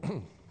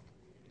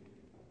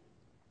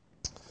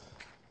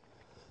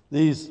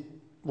These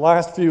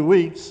last few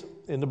weeks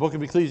in the book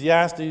of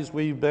Ecclesiastes,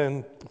 we've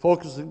been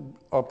focusing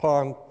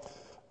upon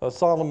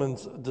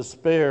Solomon's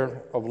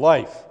despair of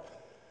life.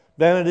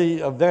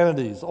 Vanity of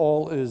vanities,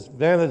 all is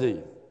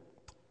vanity,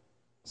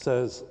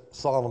 says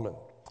Solomon.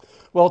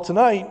 Well,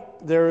 tonight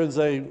there is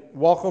a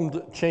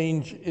welcomed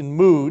change in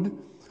mood.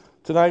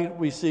 Tonight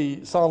we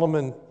see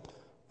Solomon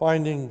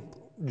finding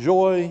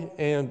joy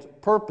and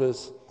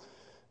purpose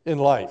in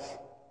life.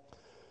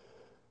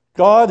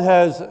 God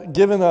has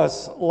given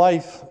us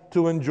life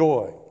to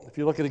enjoy. If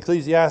you look at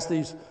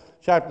Ecclesiastes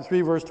chapter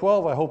 3, verse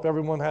 12, I hope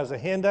everyone has a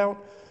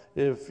handout.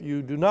 If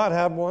you do not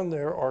have one,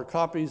 there are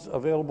copies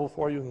available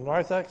for you in the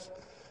narthex,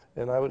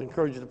 and I would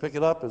encourage you to pick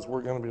it up as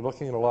we're going to be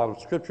looking at a lot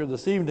of scripture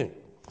this evening.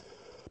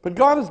 But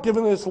God has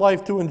given us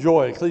life to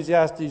enjoy.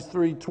 Ecclesiastes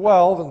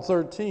 3:12 and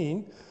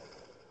 13,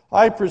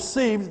 I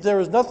perceive that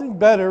there is nothing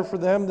better for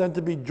them than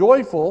to be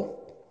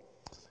joyful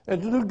and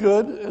to do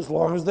good as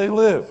long as they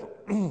live.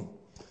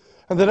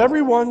 And that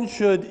everyone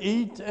should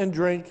eat and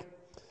drink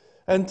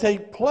and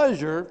take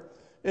pleasure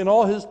in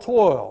all his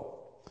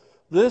toil.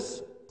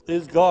 This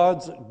is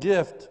God's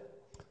gift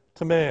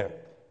to man.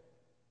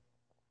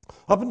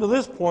 Up until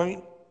this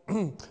point,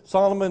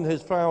 Solomon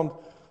has found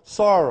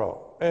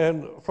sorrow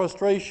and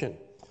frustration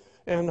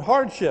and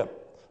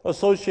hardship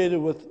associated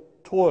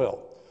with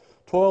toil.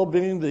 Toil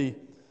being the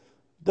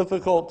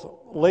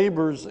difficult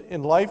labors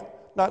in life,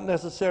 not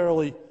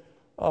necessarily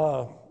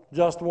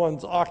just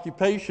one's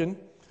occupation,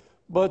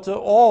 but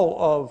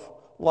all of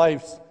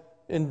life's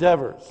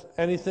endeavors,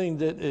 anything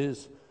that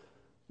is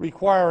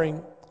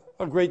requiring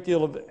a great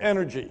deal of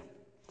energy.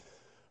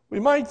 We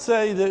might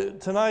say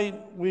that tonight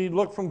we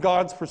look from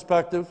God's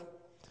perspective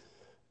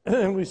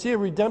and we see a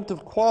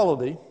redemptive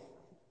quality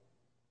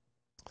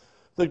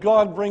that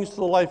God brings to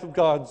the life of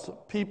God's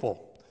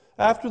people.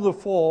 After the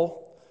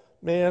fall,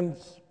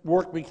 man's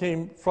work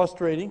became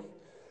frustrating.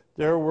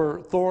 There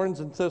were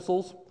thorns and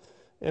thistles,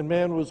 and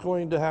man was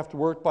going to have to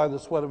work by the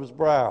sweat of his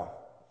brow.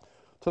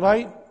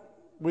 Tonight,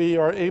 we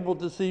are able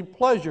to see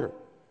pleasure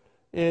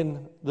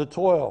in the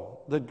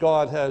toil that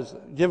God has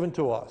given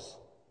to us.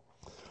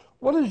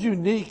 What is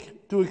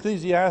unique to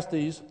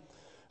Ecclesiastes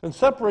and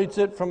separates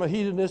it from a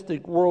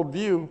hedonistic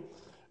worldview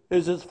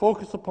is its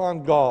focus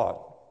upon God.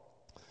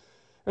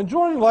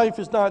 Enjoying life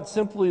is not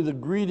simply the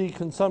greedy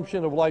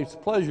consumption of life's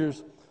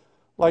pleasures,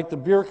 like the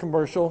beer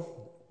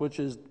commercial, which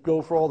is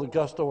go for all the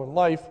gusto in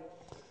life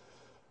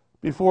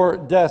before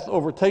death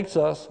overtakes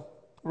us.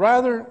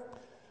 Rather,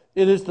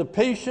 it is the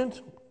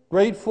patient,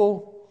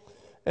 grateful,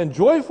 and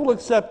joyful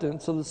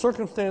acceptance of the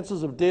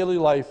circumstances of daily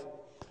life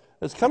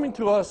as coming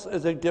to us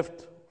as a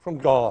gift from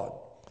God.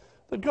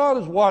 That God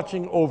is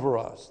watching over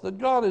us, that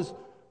God is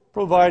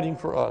providing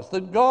for us,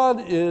 that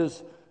God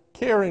is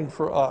caring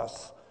for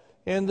us,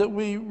 and that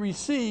we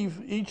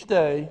receive each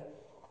day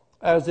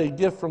as a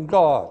gift from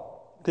God.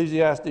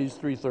 Ecclesiastes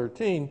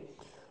 3:13.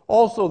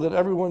 Also that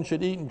everyone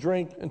should eat and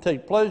drink and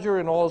take pleasure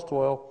in all his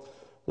toil.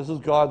 This is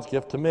God's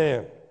gift to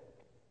man.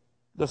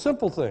 The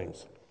simple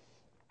things,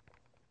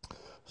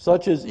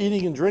 such as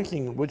eating and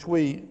drinking, which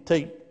we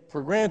take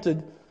for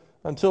granted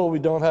until we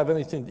don't have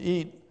anything to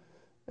eat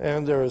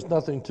and there is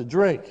nothing to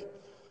drink.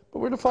 But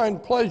we're to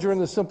find pleasure in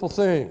the simple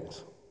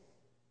things.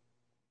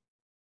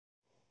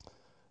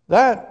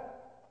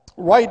 That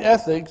right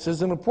ethics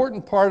is an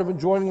important part of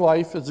enjoying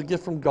life as a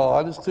gift from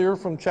God. It's clear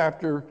from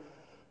chapter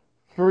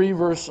 3,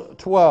 verse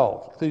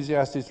 12.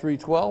 Ecclesiastes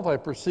 3:12, I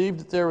perceive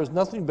that there is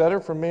nothing better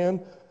for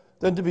man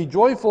than to be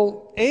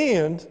joyful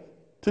and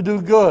to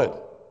do good,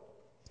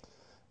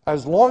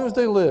 as long as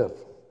they live.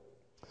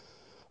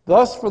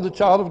 Thus, for the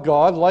child of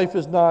God, life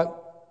is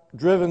not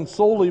driven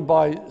solely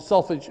by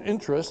selfish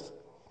interest,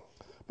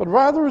 but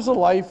rather is a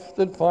life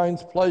that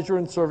finds pleasure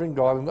in serving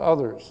God and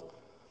others.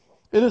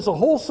 It is a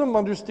wholesome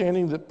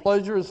understanding that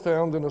pleasure is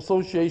found in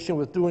association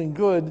with doing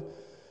good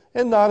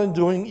and not in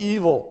doing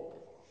evil.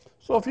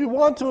 So if you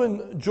want to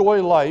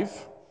enjoy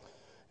life,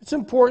 it's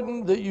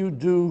important that you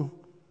do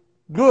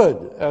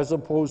good as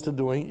opposed to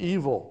doing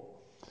evil.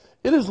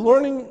 It is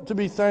learning to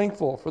be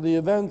thankful for the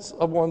events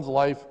of one's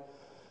life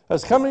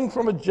as coming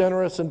from a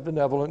generous and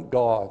benevolent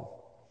God.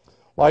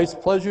 Life's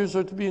pleasures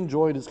are to be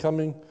enjoyed as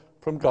coming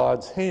from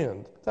God's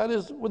hand. That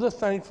is, with a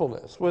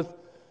thankfulness, with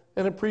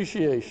an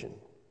appreciation,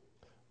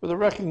 with a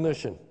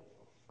recognition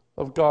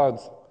of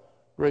God's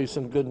grace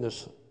and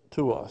goodness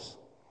to us.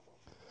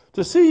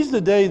 To seize the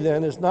day,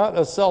 then, is not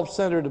a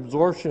self-centered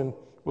absorption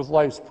with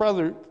life's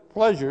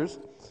pleasures,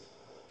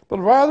 but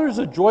rather is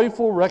a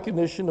joyful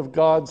recognition of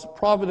God's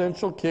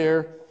providential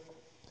care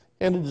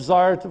and a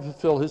desire to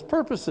fulfill his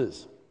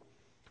purposes.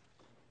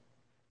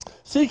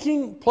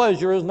 Seeking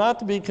pleasure is not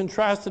to be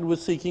contrasted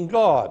with seeking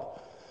God.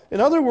 In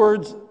other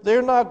words,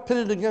 they're not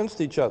pitted against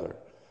each other.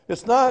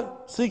 It's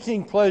not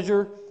seeking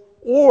pleasure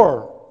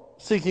or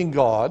seeking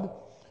God.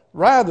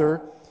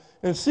 Rather,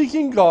 in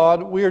seeking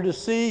God, we are to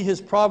see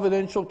his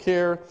providential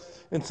care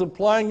in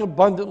supplying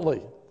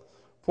abundantly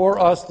for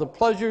us the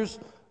pleasures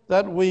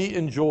that we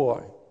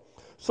enjoy.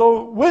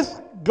 So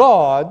with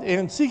God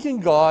and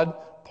seeking God,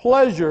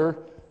 pleasure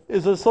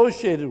is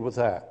associated with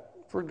that.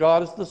 For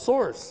God is the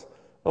source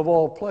of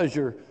all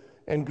pleasure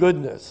and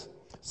goodness.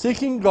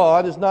 Seeking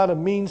God is not a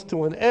means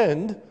to an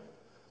end.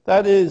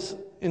 That is,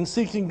 in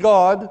seeking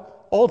God,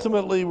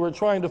 ultimately we're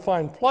trying to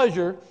find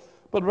pleasure,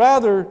 but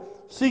rather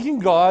seeking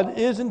God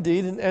is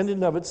indeed an end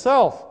in of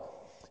itself.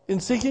 In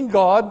seeking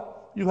God,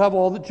 you have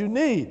all that you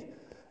need.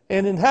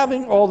 And in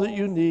having all that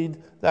you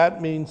need,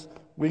 that means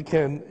we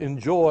can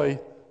enjoy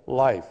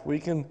life. We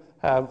can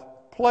have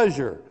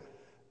pleasure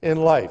in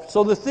life.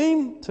 So the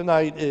theme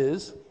tonight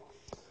is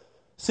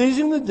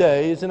seizing the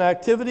day is an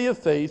activity of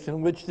faith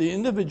in which the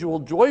individual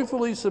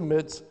joyfully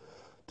submits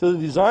to the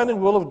design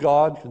and will of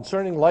God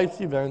concerning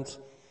life's events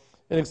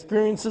and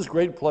experiences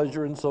great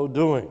pleasure in so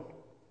doing.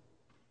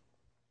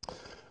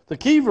 The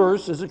key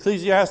verse is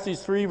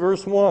Ecclesiastes 3,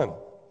 verse 1.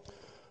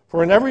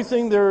 For in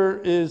everything there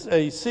is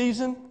a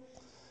season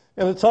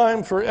and a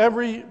time for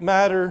every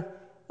matter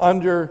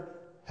under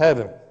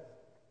heaven.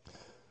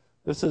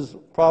 This is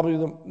probably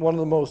one of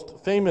the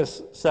most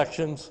famous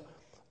sections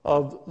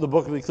of the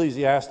book of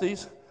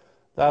Ecclesiastes,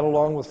 that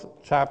along with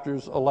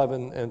chapters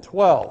 11 and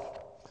 12.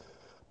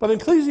 But in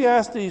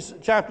Ecclesiastes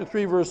chapter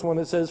 3, verse 1,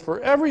 it says,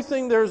 for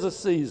everything there's a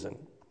season,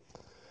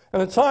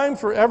 and a time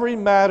for every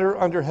matter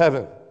under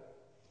heaven.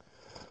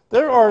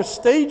 There are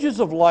stages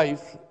of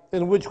life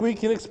in which we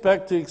can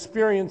expect to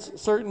experience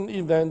certain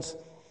events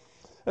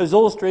as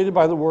illustrated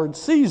by the word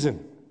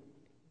season.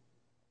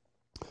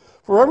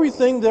 For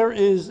everything there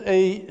is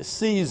a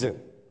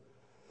season.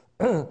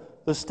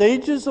 The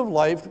stages of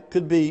life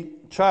could be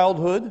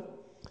childhood,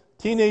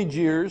 teenage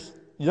years,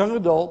 young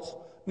adults,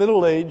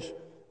 middle age,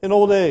 and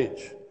old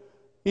age.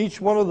 Each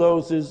one of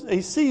those is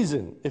a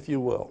season, if you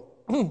will.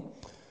 And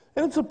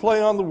it's a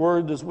play on the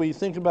word as we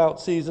think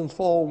about seasons,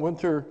 fall,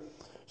 winter,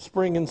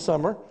 spring, and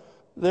summer.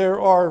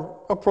 There are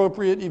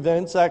appropriate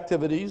events,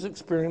 activities,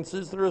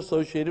 experiences that are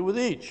associated with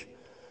each.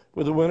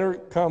 With the winter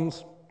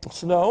comes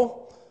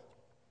snow.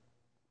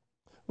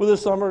 With the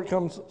summer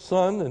comes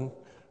sun and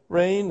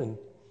rain, and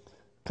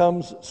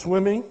comes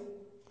swimming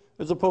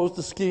as opposed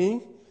to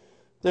skiing.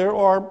 There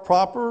are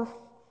proper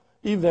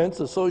events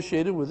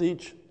associated with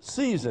each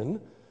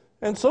season,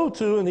 and so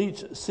too in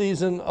each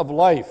season of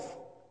life.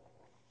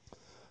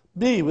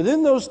 B,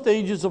 within those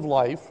stages of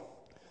life,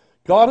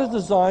 God has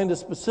designed a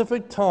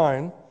specific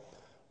time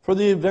for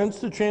the events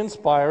to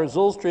transpire, as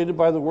illustrated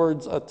by the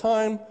words, a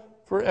time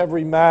for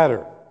every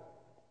matter.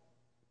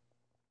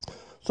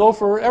 So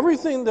for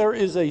everything there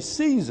is a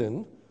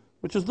season,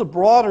 which is the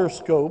broader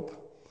scope,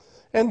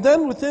 and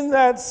then within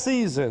that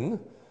season,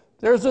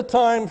 there's a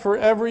time for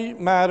every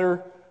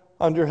matter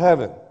under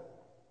heaven.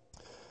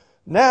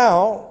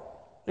 Now,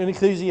 in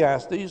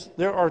Ecclesiastes,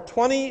 there are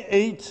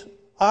 28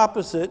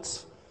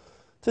 opposites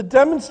to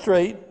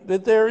demonstrate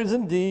that there is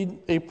indeed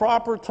a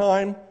proper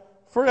time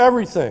for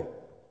everything.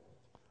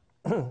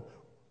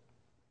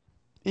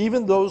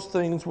 Even those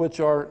things which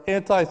are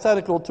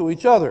antithetical to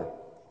each other.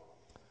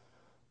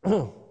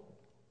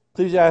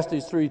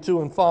 Ecclesiastes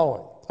 3:2 and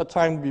following. A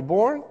time to be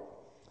born,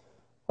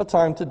 a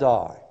time to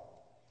die.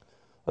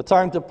 A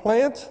time to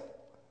plant,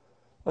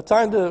 a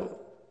time to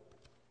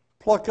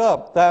pluck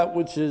up that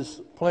which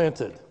is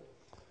planted.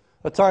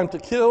 A time to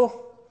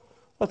kill,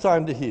 a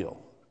time to heal.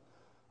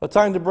 A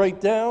time to break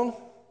down,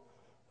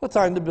 a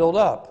time to build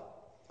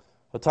up.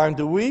 A time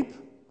to weep,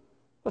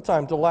 a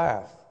time to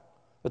laugh.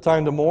 A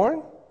time to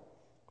mourn,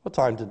 a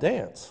time to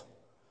dance.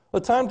 A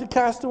time to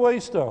cast away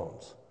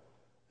stones,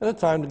 and a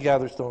time to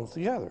gather stones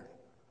together.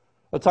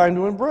 A time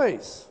to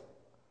embrace,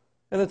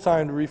 and a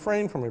time to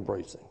refrain from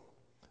embracing.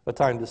 A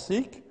time to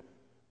seek,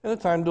 and a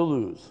time to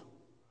lose.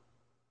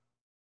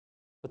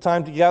 A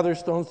time to gather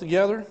stones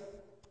together,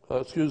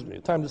 a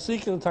time to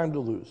seek and a time to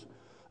lose.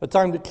 A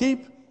time to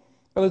keep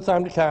and a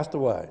time to cast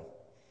away.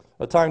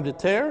 A time to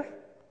tear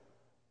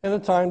and a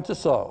time to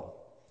sow.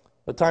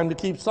 A time to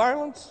keep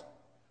silence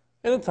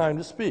and a time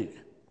to speak.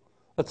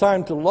 A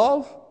time to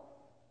love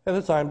and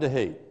a time to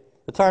hate.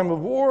 A time of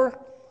war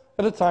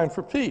and a time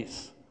for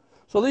peace.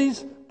 So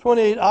these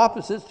 28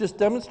 opposites just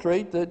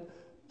demonstrate that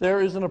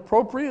there is an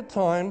appropriate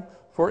time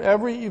for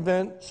every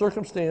event,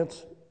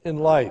 circumstance in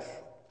life.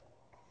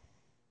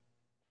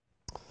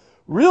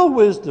 Real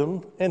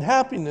wisdom and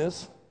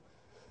happiness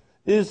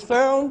is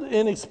found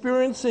in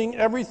experiencing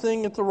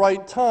everything at the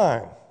right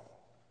time.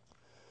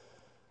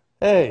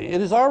 A, it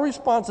is our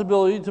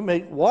responsibility to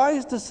make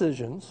wise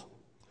decisions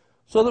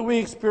so that we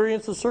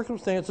experience the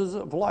circumstances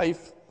of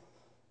life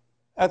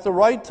at the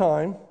right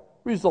time,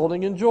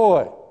 resulting in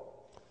joy.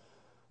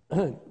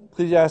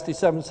 Ecclesiastes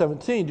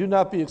 7:17, do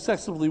not be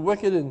excessively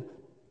wicked and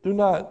do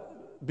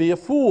not be a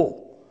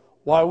fool.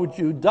 Why would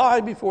you die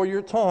before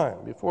your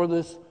time, before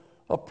this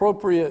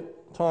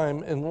appropriate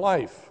time in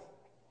life?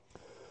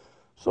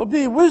 So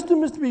B,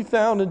 wisdom is to be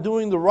found in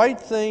doing the right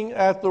thing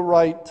at the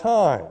right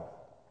time.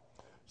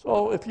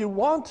 So if you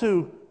want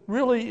to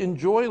really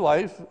enjoy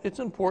life, it's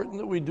important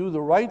that we do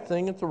the right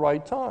thing at the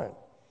right time.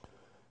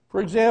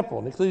 For example,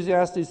 in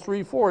Ecclesiastes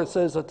 3:4, it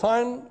says, a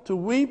time to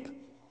weep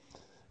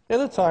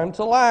and a time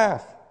to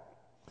laugh.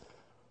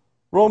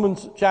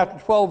 Romans chapter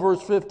 12,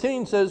 verse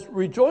 15 says,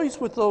 rejoice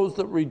with those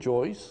that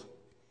rejoice,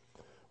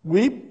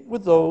 weep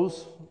with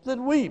those that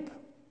weep.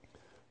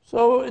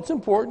 So it's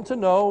important to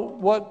know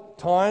what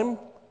time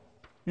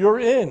you're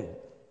in.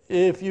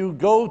 If you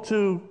go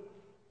to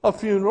a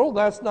funeral,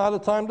 that's not a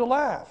time to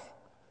laugh.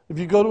 If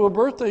you go to a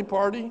birthday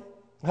party,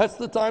 that's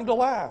the time to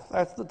laugh.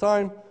 That's the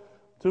time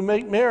to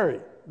make merry.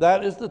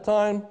 That is the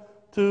time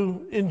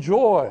to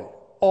enjoy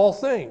all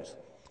things.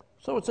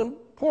 So it's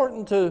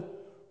important to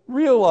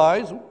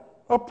realize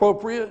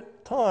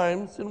appropriate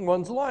times in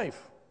one's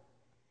life.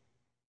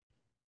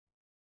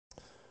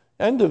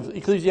 End of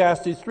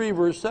Ecclesiastes 3,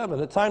 verse 7,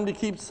 a time to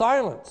keep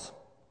silence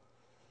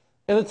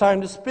and a time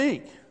to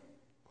speak.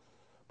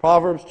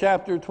 Proverbs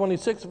chapter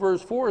 26,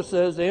 verse 4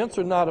 says,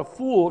 answer not a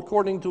fool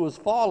according to his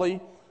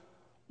folly,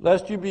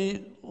 lest you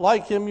be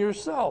like him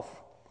yourself.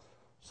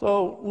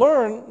 So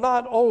learn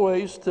not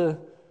always to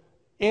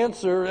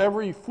answer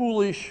every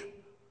foolish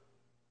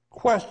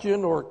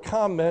question or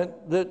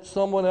comment that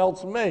someone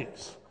else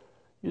makes.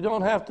 You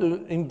don't have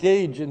to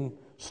engage in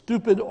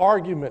stupid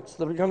arguments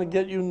that are going to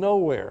get you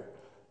nowhere.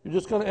 You're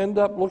just going to end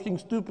up looking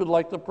stupid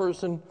like the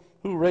person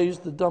who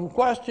raised the dumb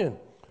question.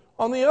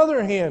 On the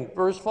other hand,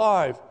 verse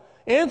 5,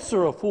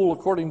 answer a fool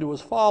according to his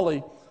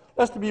folly,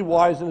 lest he be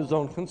wise in his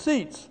own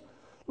conceits,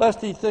 lest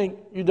he think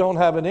you don't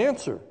have an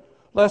answer,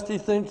 lest he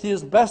think he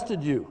has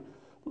bested you,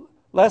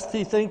 lest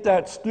he think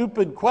that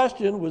stupid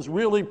question was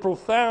really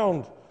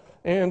profound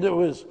and it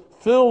was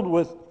filled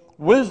with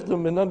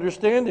wisdom and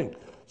understanding.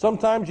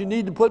 Sometimes you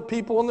need to put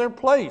people in their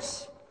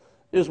place,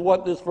 is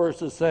what this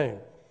verse is saying.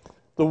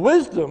 The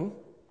wisdom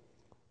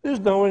is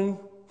knowing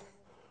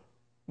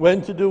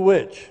when to do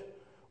which.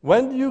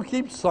 When do you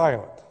keep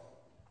silent?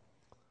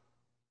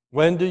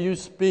 When do you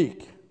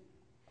speak?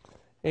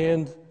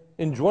 And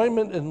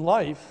enjoyment in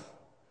life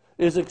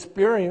is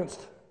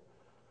experienced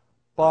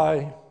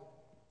by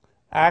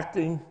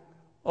acting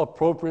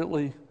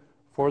appropriately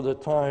for the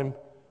time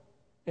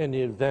and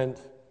the event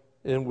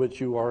in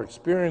which you are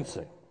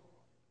experiencing.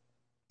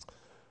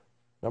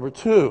 Number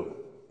 2,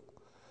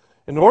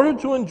 in order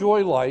to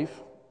enjoy life,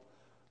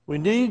 we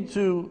need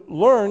to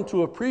learn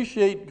to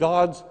appreciate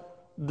God's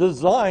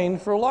design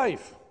for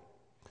life.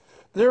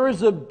 There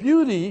is a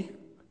beauty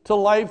to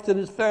life that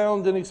is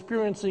found in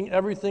experiencing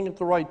everything at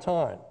the right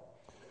time.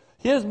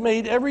 He has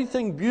made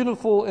everything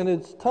beautiful in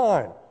its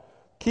time.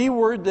 Key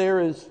word there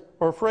is,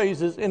 or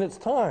phrase is, in its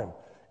time.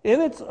 In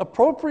its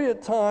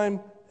appropriate time,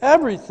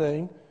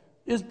 everything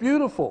is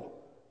beautiful.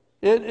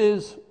 It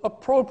is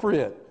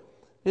appropriate.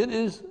 It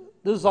is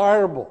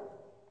desirable.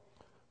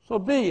 So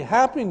B,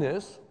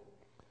 happiness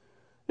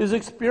is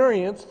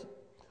experienced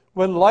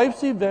when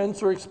life's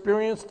events are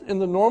experienced in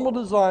the normal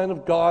design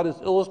of God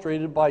as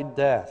illustrated by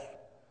death.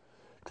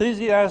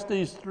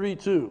 Ecclesiastes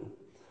 3:2.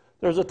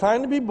 There's a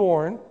time to be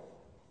born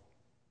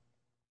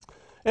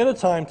and a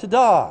time to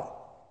die.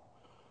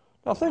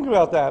 Now think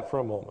about that for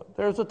a moment.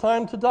 There's a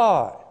time to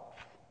die.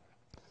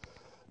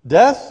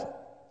 Death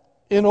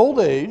in old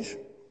age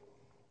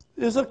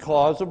is a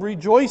cause of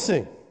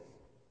rejoicing.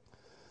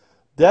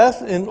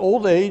 Death in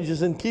old age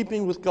is in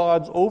keeping with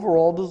God's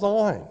overall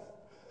design.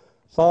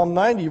 Psalm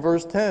 90,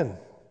 verse 10.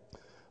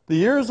 The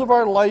years of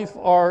our life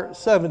are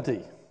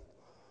 70,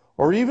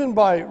 or even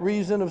by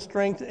reason of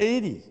strength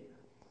 80.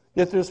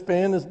 Yet their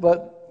span is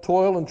but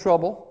toil and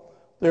trouble.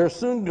 They are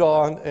soon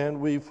gone,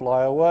 and we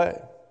fly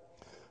away.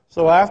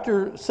 So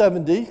after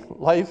 70,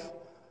 life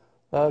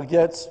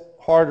gets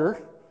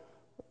harder.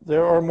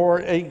 There are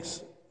more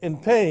aches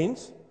and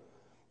pains.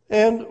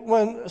 And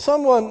when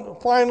someone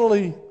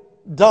finally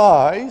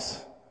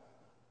dies,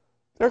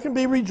 there can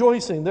be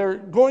rejoicing. They're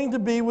going to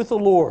be with the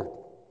Lord.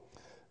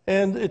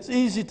 And it's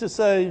easy to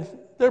say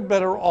they're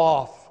better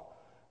off.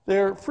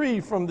 They're free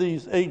from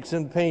these aches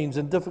and pains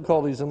and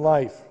difficulties in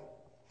life.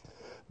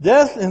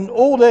 Death in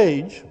old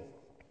age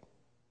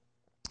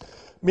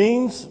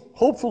means,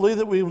 hopefully,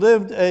 that we've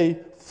lived a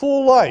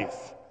full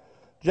life.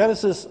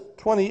 Genesis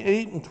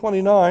 28 and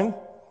 29,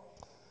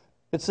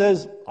 it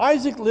says,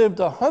 Isaac lived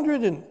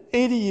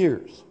 180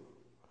 years.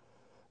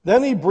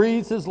 Then he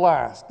breathed his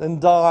last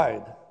and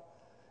died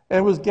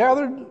and was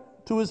gathered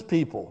to his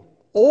people,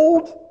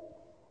 old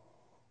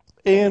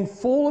and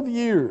full of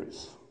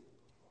years.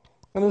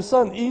 And his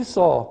son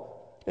Esau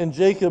and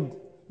Jacob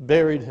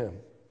buried him.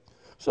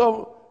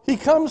 So he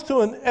comes to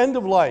an end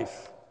of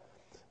life,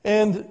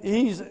 and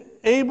he's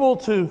able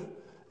to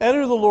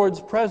enter the Lord's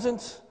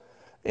presence,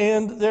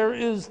 and there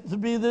is to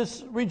be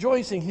this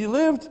rejoicing. He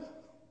lived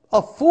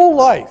a full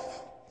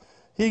life.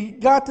 He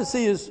got to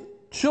see his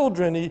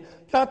children. He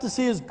got to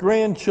see his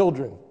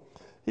grandchildren.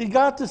 He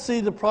got to see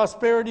the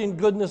prosperity and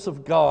goodness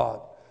of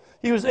God.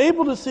 He was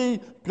able to see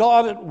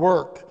God at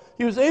work.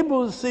 He was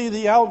able to see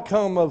the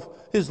outcome of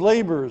his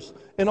labors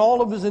and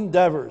all of his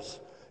endeavors.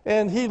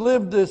 And he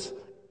lived this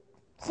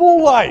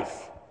full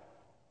life.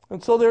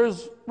 And so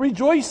there's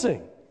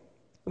rejoicing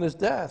in his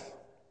death.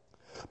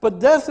 But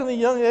death in a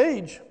young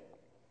age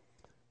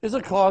is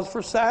a cause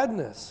for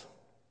sadness.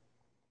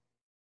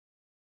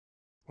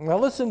 Now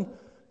listen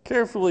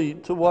carefully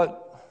to what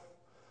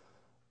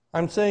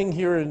I'm saying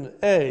here in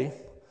A.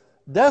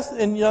 Death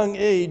in young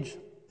age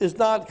is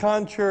not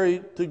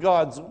contrary to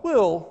God's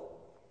will,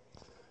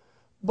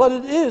 but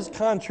it is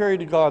contrary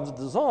to God's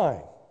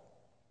design.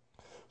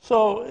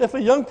 So if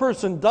a young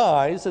person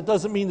dies, it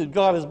doesn't mean that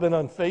God has been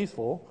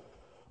unfaithful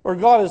or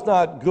God is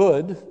not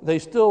good. They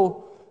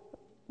still,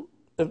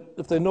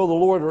 if they know the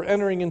Lord, are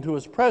entering into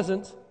his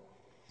presence.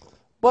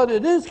 But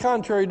it is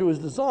contrary to his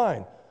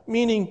design,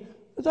 meaning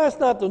that's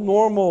not the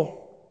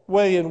normal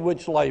way in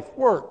which life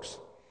works.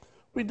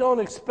 We don't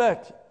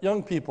expect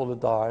young people to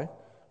die.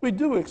 We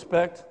do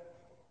expect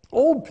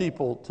old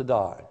people to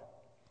die.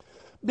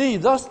 B,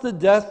 thus the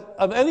death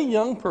of any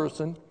young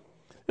person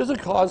is a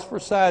cause for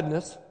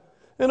sadness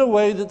in a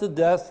way that the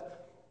death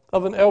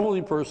of an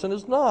elderly person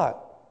is not.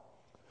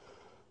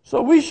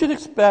 So we should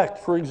expect,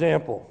 for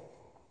example,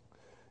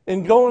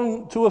 in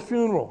going to a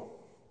funeral,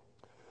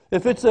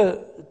 if it's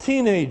a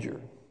teenager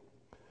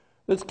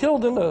that's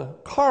killed in a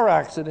car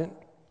accident,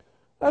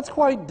 that's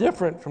quite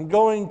different from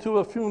going to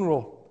a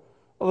funeral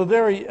of a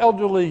very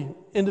elderly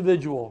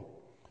individual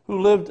who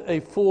lived a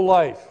full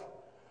life.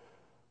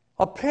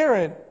 A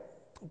parent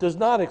does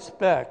not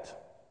expect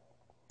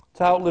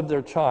to outlive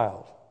their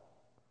child.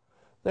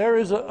 There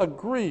is a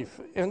grief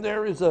and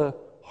there is a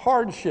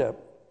hardship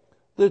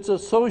that's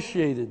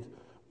associated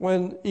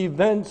when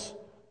events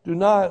do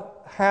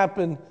not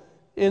happen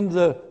in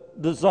the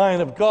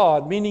design of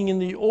God, meaning in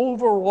the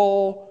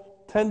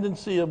overall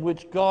tendency of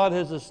which God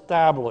has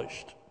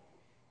established.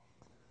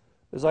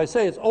 As I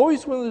say, it's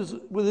always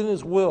within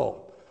his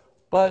will,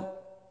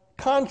 but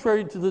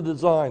contrary to the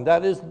design.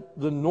 That is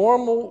the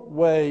normal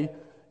way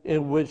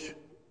in which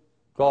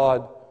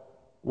God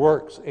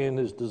works and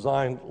has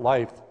designed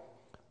life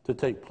to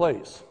take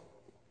place.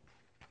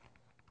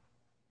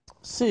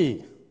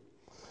 C,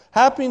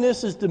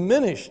 happiness is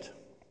diminished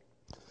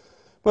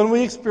when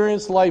we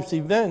experience life's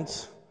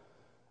events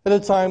at a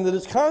time that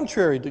is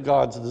contrary to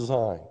God's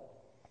design.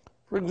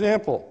 For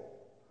example,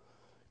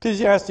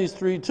 Ecclesiastes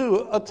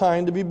 3:2, a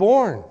time to be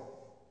born.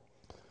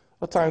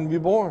 A time to be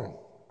born.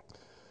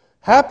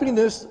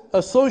 Happiness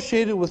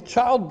associated with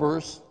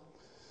childbirth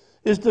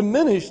is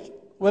diminished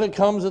when it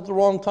comes at the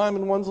wrong time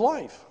in one's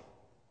life.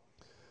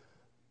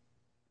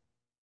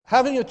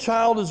 Having a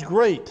child is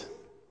great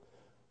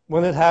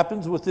when it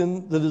happens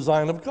within the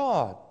design of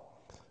God.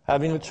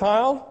 Having a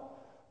child,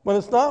 when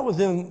it's not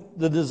within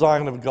the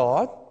design of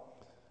God,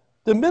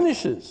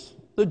 diminishes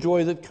the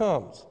joy that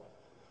comes.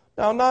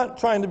 Now, I'm not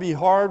trying to be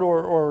hard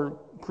or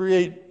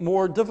create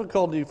more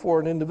difficulty for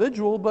an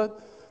individual,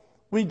 but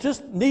we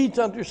just need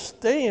to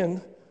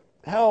understand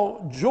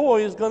how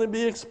joy is going to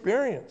be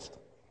experienced.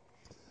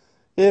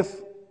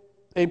 If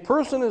a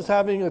person is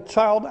having a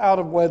child out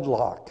of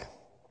wedlock,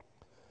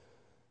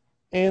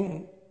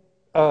 and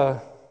a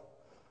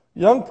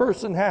young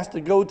person has to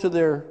go to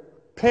their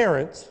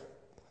parents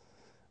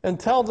and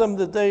tell them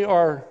that they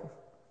are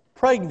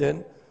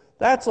pregnant,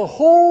 that's a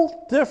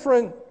whole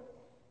different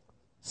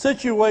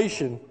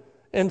situation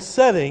and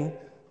setting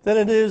than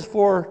it is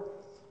for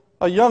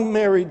a young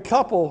married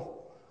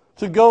couple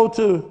to go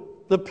to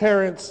the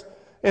parents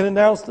and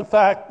announce the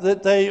fact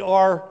that they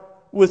are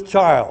with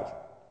child.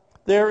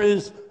 There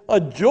is a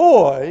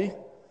joy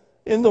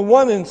in the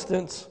one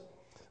instance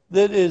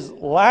that is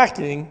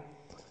lacking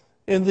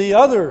in the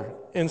other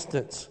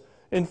instance.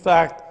 In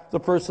fact, the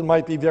person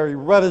might be very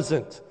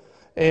reticent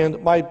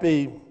and might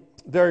be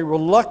very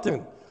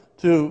reluctant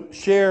to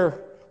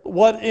share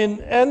what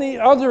in any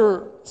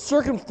other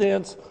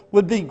circumstance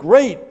would be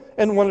great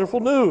and wonderful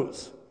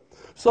news.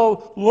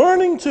 So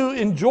learning to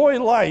enjoy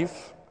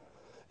life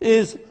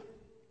is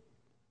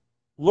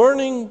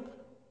learning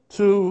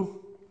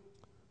to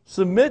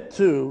submit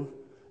to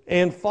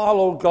and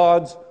follow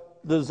God's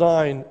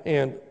design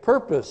and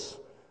purpose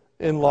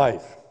in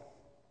life.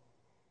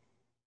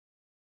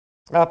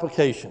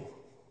 Application.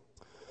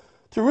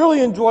 To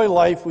really enjoy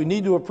life, we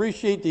need to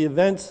appreciate the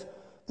events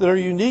that are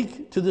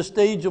unique to the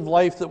stage of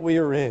life that we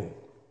are in.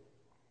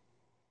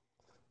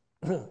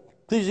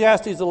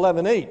 Ecclesiastes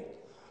 11:8.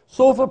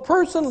 So if a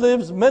person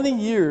lives many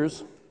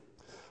years,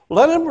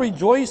 let him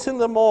rejoice in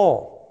them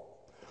all.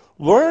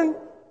 Learn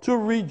to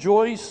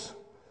rejoice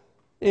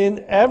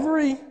in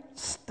every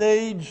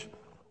stage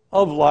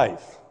of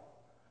life.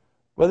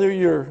 Whether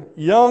you're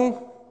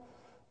young,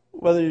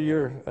 whether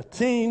you're a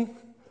teen,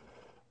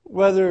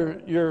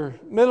 whether you're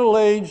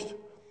middle-aged,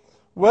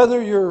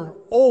 whether you're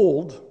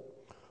old,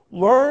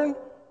 learn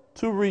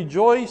to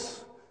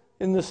rejoice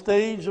in the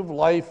stage of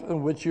life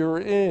in which you're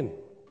in.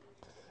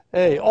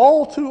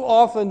 All too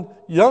often,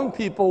 young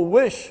people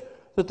wish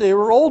that they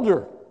were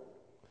older.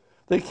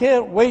 They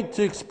can't wait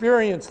to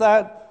experience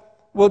that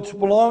which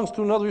belongs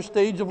to another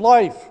stage of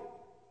life.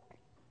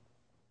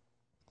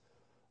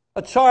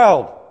 A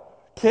child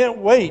can't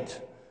wait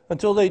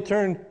until they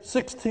turn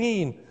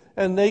 16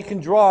 and they can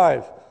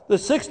drive. The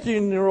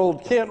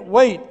 16-year-old can't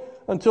wait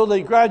until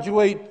they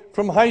graduate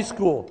from high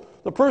school.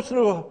 The person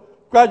who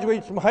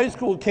graduates from high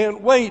school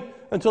can't wait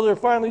until they're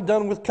finally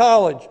done with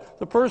college.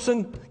 The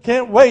person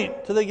can't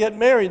wait till they get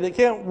married. They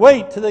can't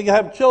wait till they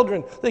have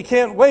children. They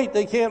can't wait,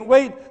 they can't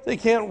wait, they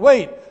can't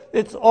wait.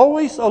 It's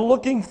always a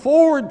looking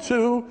forward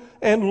to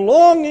and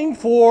longing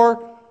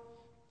for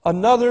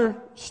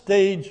another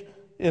stage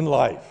in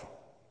life.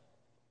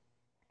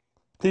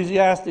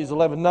 Ecclesiastes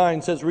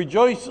 11:9 says,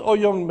 "Rejoice, O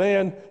young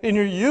man, in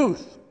your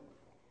youth,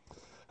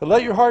 and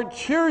let your heart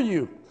cheer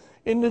you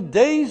in the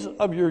days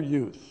of your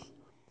youth."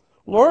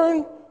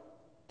 Learn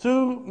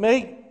to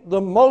make the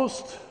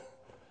most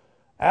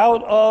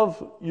out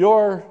of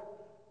your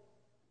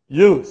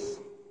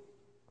youth.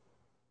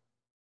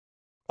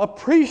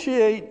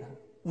 Appreciate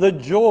the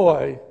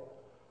joy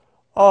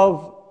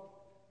of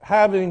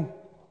having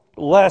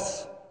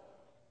less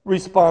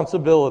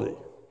responsibility.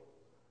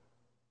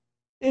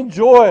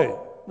 Enjoy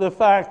the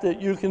fact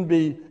that you can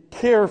be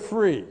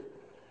carefree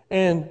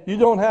and you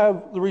don't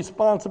have the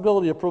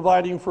responsibility of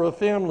providing for a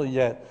family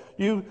yet.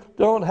 You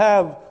don't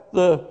have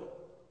the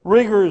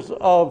rigors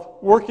of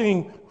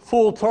working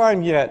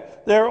full-time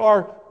yet. There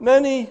are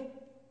many,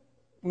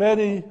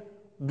 many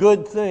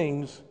good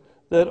things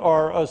that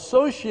are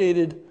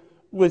associated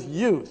with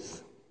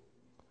youth.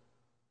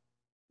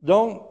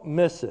 Don't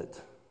miss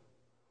it.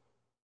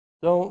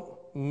 Don't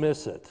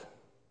miss it.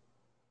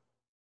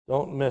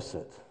 Don't miss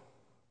it.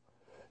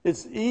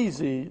 It's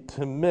easy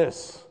to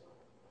miss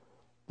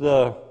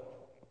the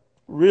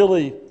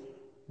really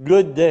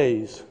good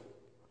days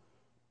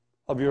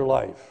of your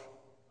life,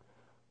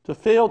 to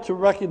fail to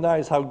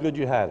recognize how good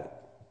you had it.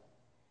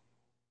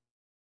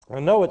 I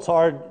know it's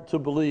hard to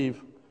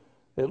believe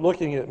it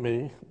looking at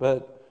me,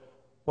 but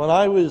when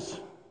I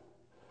was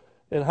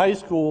in high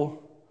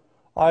school,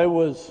 I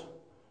was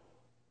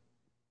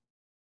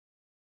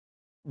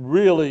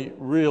really,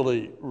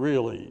 really,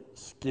 really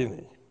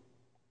skinny.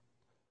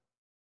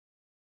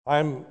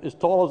 I'm as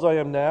tall as I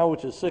am now,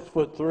 which is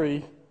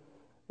 6'3",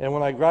 and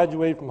when I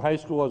graduated from high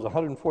school, I was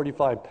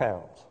 145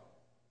 pounds.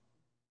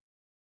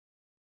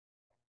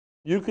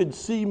 You could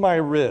see my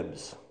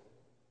ribs.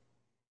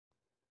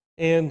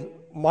 And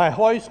my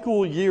high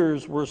school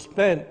years were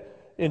spent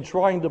in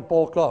trying to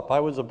bulk up. I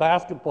was a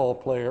basketball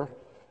player,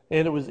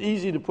 and it was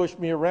easy to push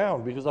me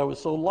around because I was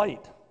so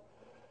light.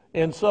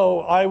 And so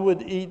I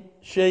would eat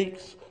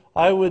shakes,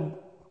 I would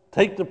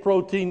take the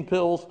protein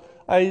pills,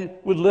 I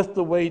would lift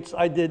the weights.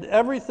 I did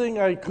everything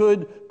I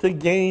could to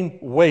gain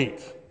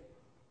weight.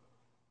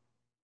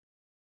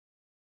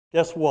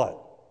 Guess what?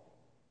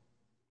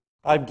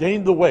 I've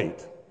gained the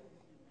weight.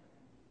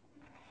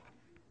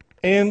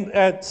 And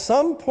at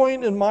some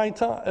point in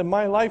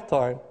my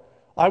lifetime,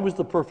 I was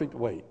the perfect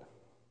weight.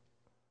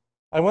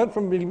 I went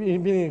from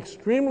being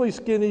extremely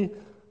skinny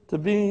to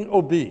being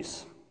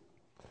obese.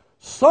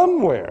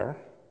 Somewhere,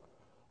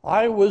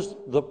 I was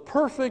the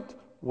perfect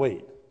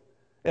weight,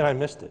 and I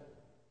missed it.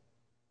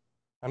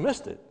 I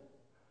missed it.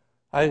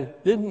 I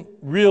didn't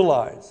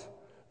realize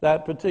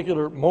that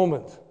particular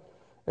moment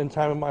in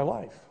time in my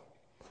life.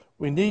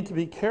 We need to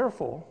be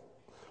careful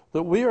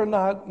that we are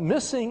not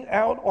missing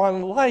out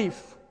on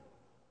life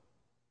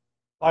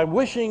by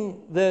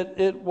wishing that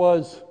it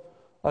was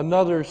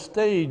another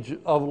stage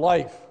of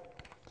life.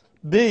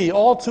 B,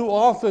 all too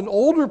often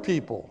older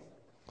people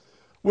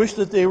wish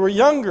that they were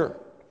younger.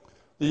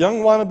 The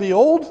young want to be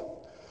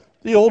old,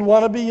 the old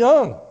want to be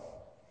young,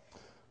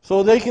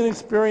 so they can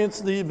experience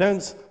the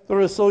events that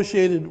are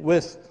associated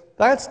with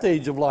that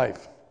stage of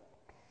life.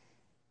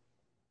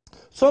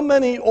 So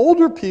many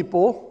older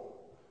people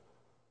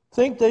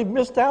think they've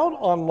missed out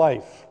on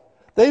life.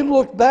 They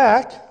look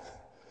back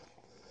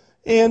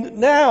and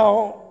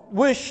now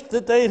wish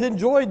that they had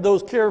enjoyed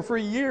those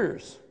carefree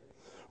years,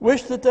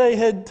 wish that they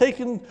had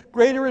taken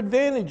greater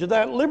advantage of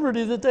that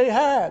liberty that they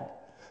had.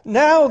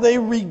 Now they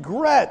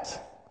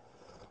regret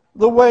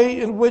the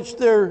way in which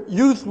their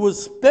youth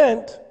was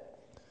spent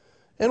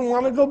and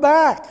want to go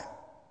back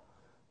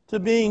to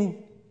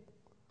being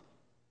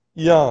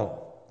young.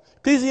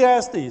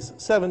 Ecclesiastes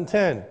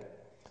 7:10.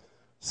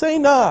 Say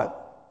not,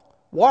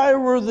 why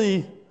were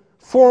the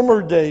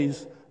former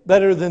days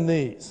better than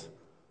these?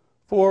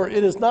 For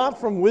it is not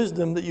from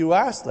wisdom that you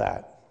ask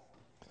that.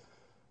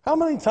 How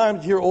many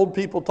times do you hear old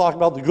people talk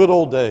about the good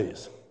old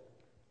days?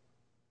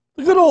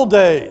 The good old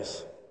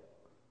days.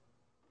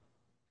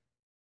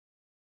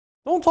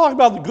 Don't talk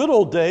about the good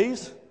old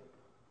days.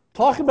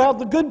 Talk about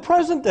the good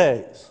present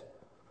days.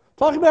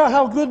 Talk about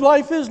how good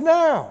life is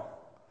now.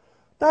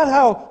 Not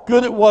how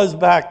good it was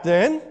back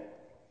then,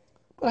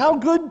 but how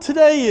good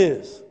today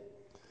is.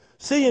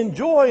 See,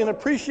 enjoy and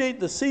appreciate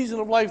the season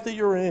of life that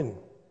you're in.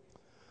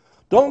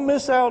 Don't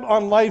miss out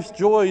on life's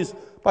joys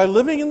by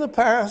living in the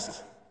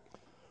past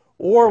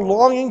or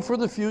longing for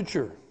the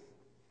future.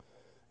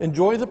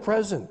 Enjoy the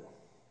present.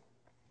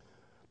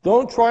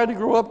 Don't try to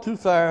grow up too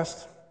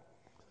fast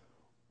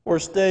or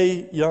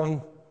stay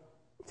young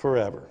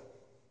forever.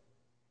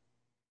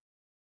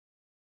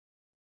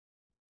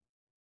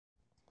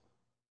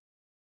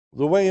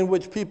 The way in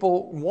which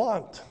people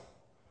want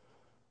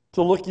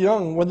to look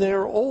young when they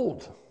are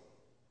old.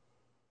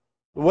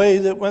 The way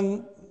that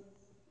when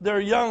they're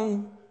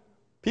young,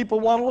 people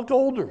want to look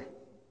older.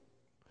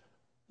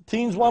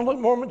 Teens want to look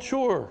more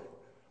mature.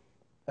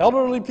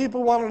 Elderly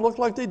people want to look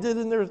like they did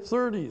in their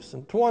 30s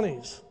and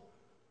 20s.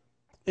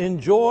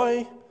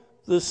 Enjoy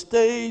the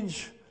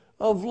stage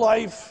of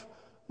life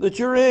that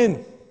you're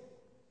in.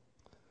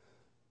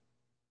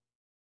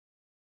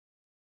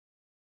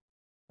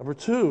 Number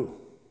 2,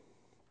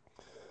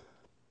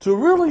 To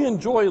really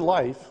enjoy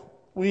life,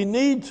 we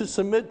need to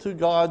submit to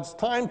God's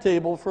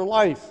timetable for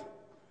life.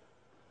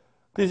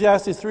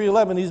 Ecclesiastes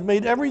 3:11, He's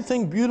made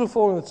everything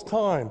beautiful in its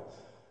time.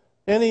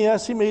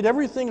 NES, He made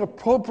everything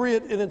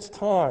appropriate in its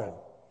time.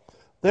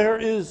 There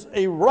is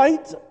a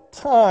right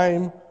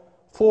time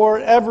for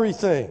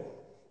everything.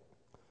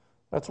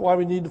 That's why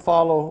we need to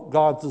follow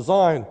God's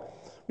design.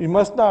 We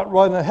must not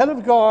run ahead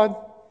of God.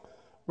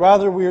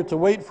 Rather, we are to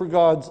wait for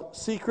God's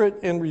secret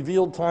and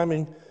revealed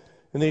timing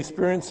in the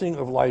experiencing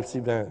of life's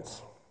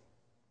events.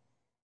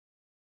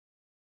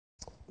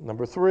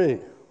 Number 3,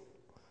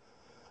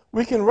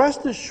 we can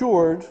rest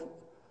assured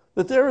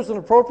that there is an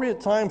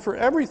appropriate time for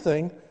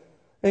everything,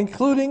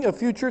 including a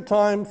future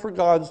time for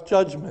God's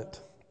judgment.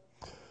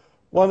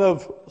 One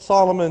of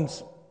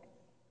Solomon's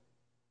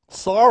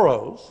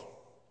sorrows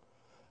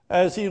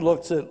as he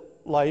looks at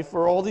life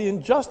are all the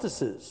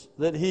injustices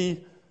that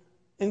he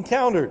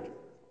encountered.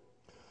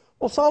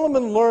 Well,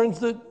 Solomon learns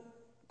that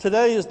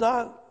today is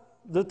not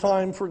the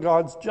time for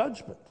God's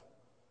judgment.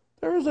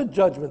 There is a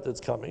judgment that's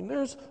coming.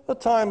 There's a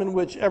time in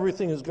which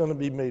everything is going to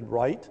be made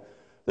right.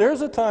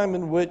 There's a time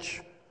in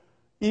which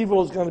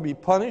evil is going to be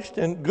punished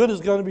and good is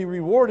going to be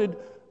rewarded,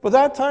 but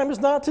that time is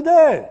not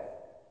today.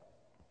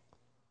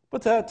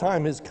 But that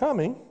time is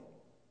coming.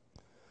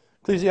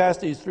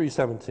 Ecclesiastes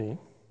 3:17.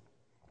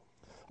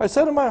 I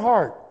said in my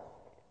heart,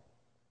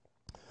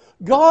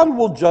 God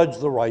will judge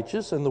the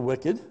righteous and the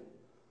wicked,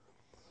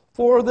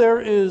 for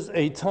there is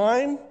a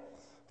time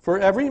for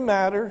every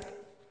matter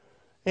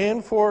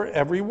and for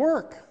every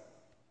work.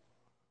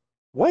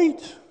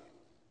 Wait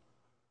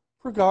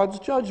for God's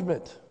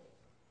judgment.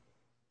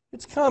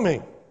 It's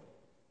coming,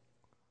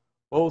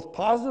 both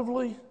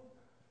positively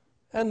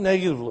and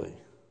negatively.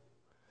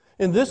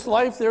 In this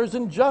life there is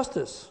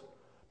injustice,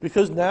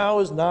 because now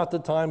is not the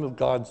time of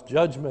God's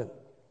judgment.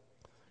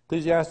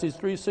 Ecclesiastes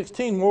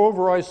 3:16,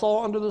 moreover, I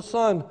saw under the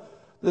sun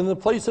that in the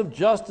place of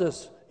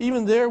justice,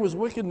 even there was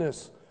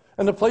wickedness,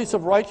 and the place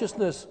of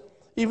righteousness,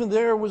 even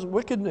there was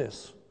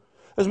wickedness.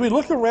 As we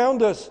look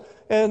around us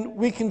and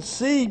we can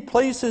see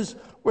places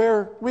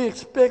where we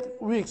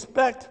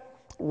expect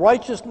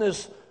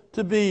righteousness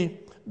to be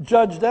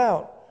judged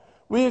out.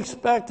 We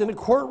expect in a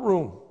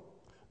courtroom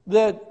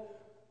that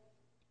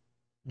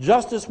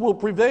justice will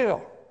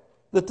prevail,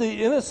 that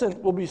the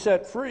innocent will be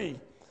set free,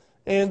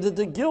 and that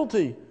the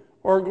guilty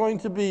are going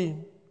to be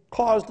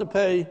caused to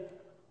pay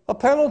a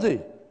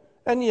penalty.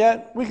 And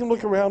yet, we can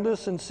look around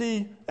us and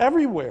see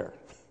everywhere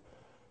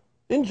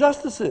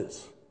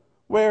injustices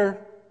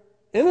where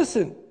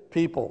innocent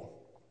people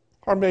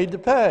are made to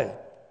pay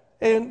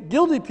and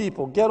guilty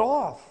people get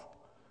off,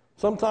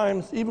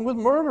 sometimes even with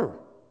murder.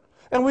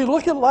 And we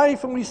look at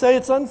life and we say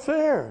it's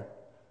unfair.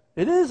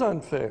 It is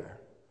unfair.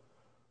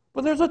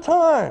 But there's a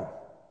time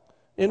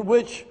in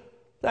which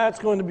that's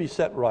going to be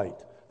set right.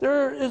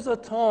 There is a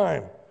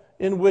time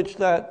in which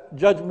that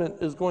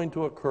judgment is going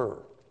to occur.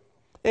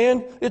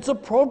 And it's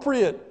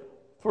appropriate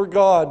for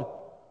God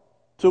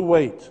to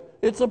wait.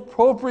 It's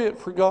appropriate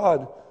for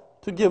God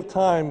to give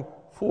time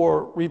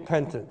for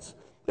repentance.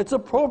 It's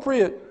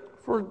appropriate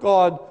for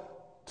God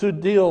to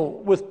deal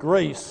with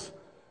grace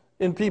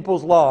in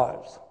people's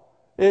lives.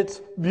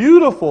 It's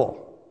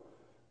beautiful.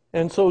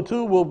 And so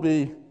too will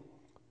be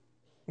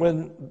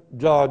when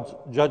God's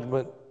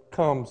judgment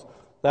comes.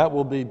 That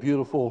will be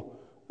beautiful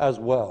as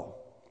well.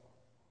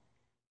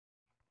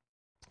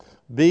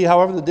 B,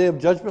 however, the day of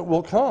judgment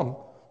will come.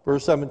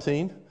 Verse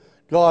 17,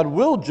 God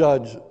will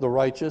judge the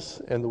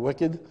righteous and the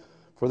wicked,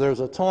 for there's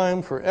a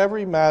time for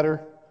every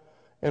matter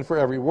and for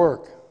every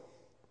work.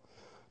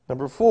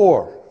 Number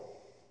 4,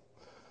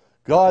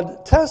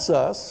 God tests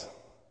us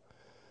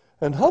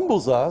and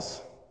humbles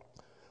us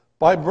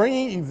by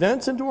bringing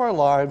events into our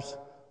lives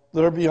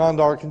that are beyond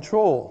our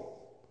control.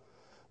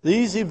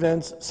 These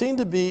events seem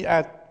to be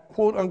at,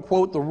 quote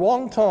unquote, the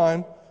wrong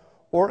time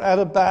or at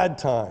a bad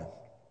time.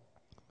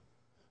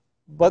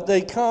 But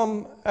they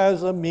come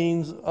as a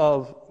means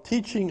of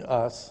teaching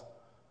us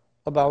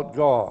about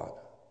God.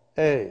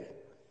 A,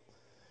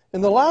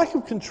 in the lack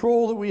of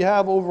control that we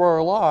have over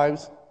our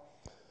lives,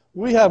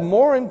 we have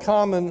more in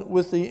common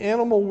with the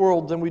animal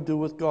world than we do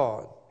with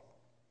God.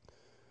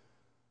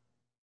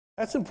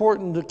 That's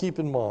important to keep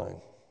in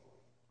mind.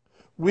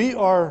 We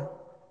are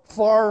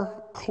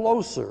far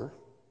closer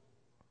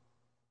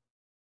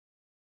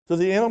to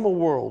the animal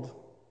world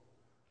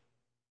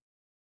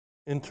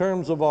in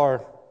terms of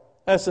our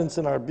essence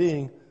and our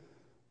being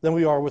than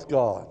we are with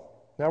God.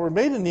 Now, we're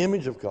made in the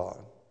image of God,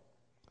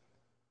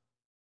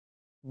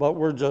 but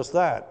we're just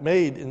that,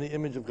 made in the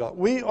image of God.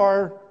 We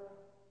are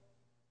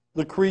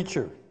the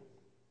creature.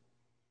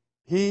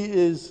 He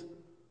is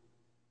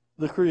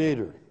the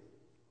creator.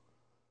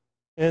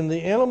 And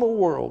the animal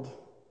world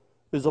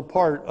is a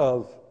part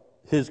of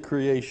his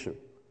creation.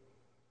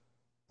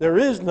 There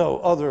is no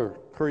other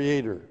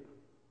creator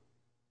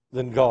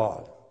than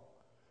God.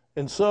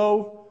 And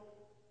so,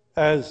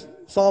 as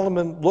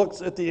Solomon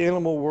looks at the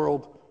animal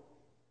world,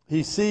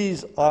 he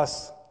sees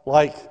us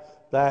like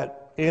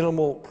that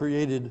animal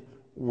created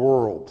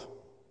world.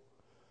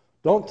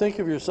 Don't think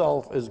of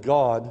yourself as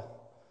God.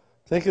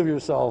 Think of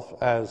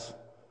yourself as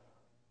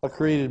a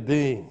created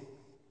being.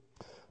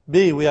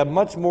 B, we have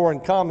much more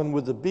in common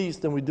with the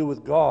beast than we do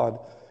with God,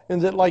 in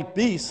that, like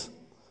beasts,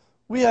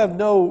 we have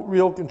no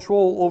real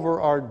control over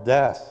our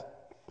death.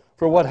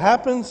 For what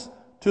happens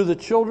to the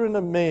children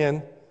of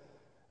man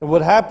and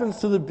what happens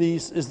to the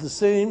beast is the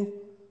same.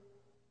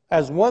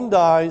 As one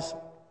dies,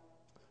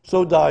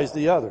 so dies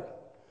the other.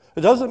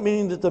 It doesn't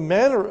mean that the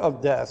manner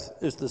of death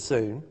is the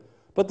same,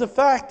 but the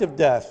fact of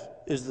death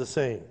is the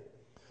same.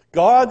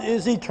 God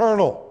is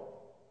eternal.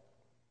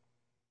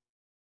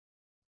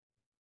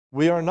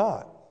 We are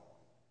not.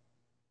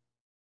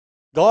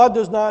 God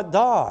does not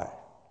die.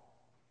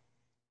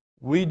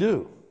 We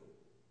do.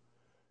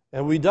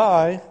 And we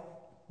die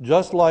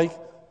just like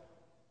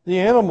the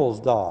animals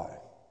die.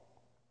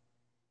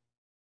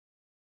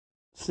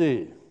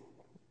 C.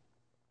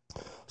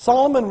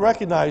 Solomon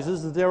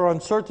recognizes that there are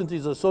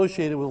uncertainties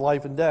associated with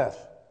life and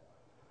death.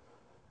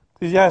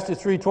 Ecclesiastes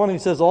 3:20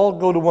 says, all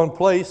go to one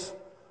place,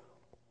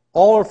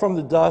 all are from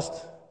the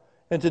dust,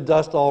 and to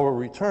dust all will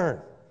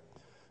return.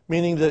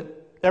 Meaning that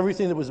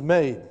everything that was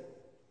made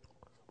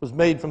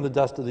from the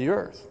dust of the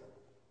earth.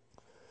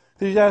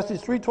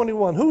 Ecclesiastes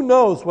 3:21, who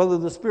knows whether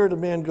the spirit of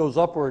man goes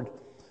upward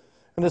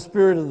and the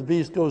spirit of the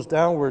beast goes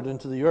downward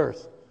into the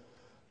earth?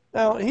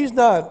 Now, he's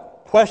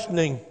not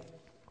questioning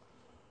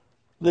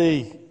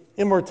the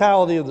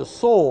immortality of the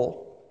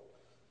soul,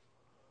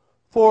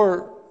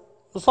 for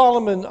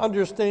Solomon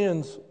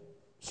understands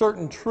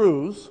certain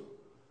truths.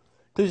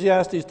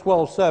 Ecclesiastes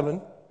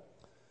 12:7,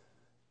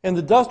 and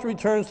the dust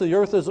returns to the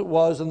earth as it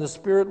was, and the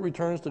spirit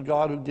returns to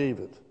God who gave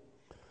it.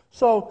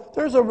 So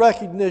there's a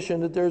recognition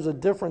that there's a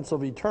difference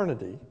of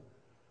eternity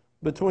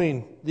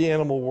between the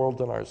animal world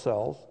and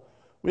ourselves.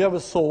 We have a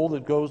soul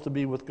that goes to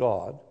be with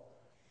God.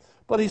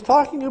 But he's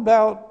talking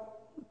about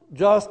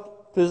just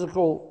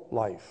physical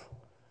life.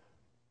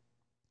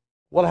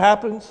 What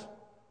happens?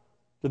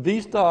 The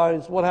beast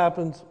dies. What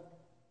happens?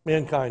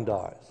 Mankind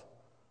dies.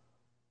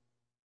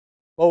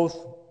 Both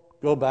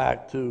go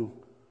back to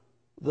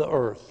the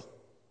earth.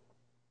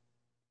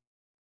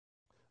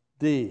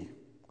 D.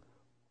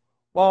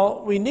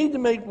 While we need to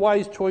make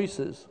wise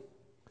choices,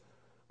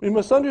 we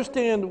must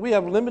understand we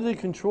have limited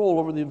control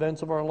over the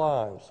events of our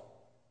lives.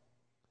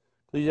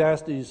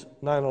 Ecclesiastes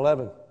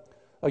 9:11.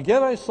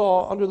 Again I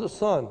saw under the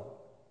sun,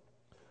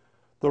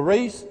 the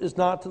race is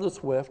not to the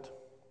swift,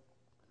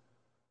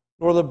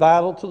 nor the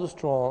battle to the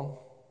strong,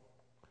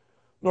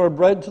 nor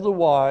bread to the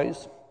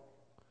wise,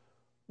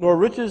 nor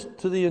riches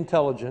to the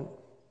intelligent,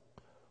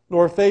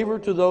 nor favor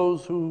to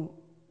those who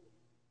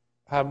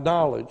have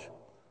knowledge,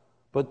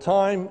 but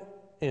time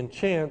and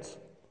chance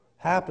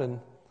happen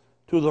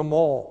to them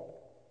all.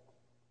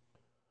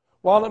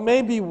 While it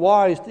may be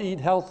wise to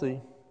eat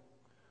healthy,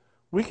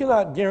 we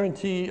cannot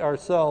guarantee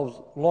ourselves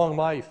long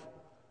life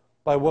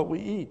by what we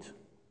eat.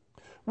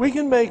 We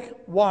can make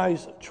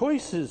wise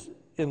choices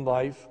in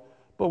life,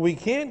 but we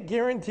can't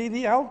guarantee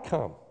the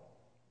outcome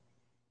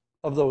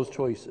of those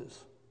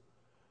choices.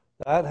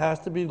 That has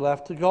to be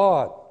left to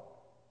God.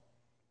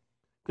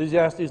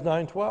 Ecclesiastes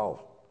 9:12.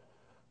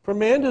 For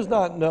man does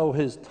not know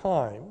his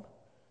time.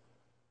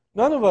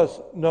 None of us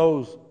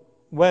knows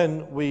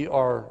when we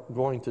are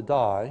going to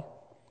die.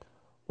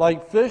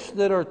 Like fish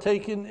that are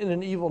taken in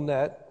an evil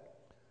net,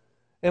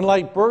 and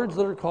like birds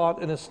that are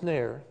caught in a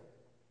snare,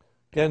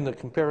 again the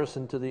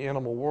comparison to the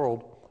animal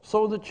world,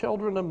 so the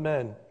children of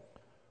men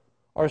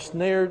are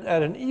snared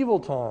at an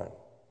evil time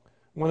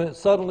when it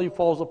suddenly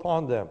falls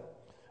upon them.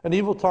 An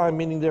evil time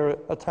meaning they're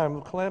a time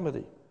of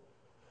calamity.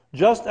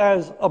 Just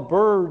as a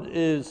bird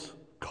is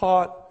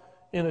caught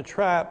in a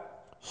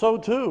trap, so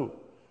too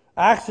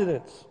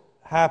accidents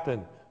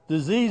happen,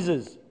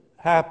 diseases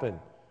happen,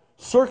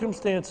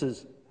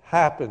 circumstances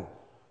happen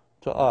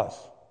to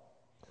us.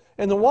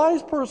 And the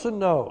wise person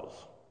knows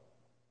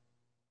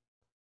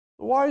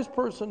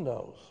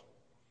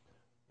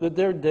that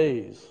their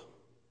days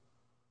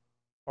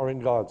are in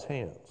God's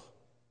hands.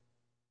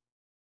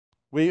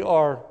 We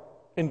are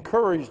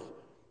encouraged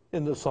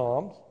in the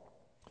Psalms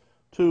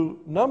to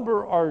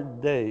number our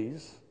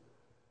days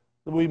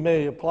that we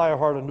may apply our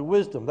heart unto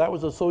wisdom. That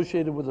was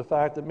associated with the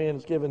fact that man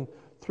is given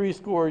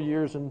 80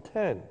 years and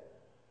 10.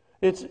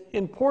 It's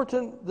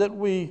important that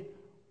we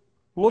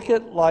look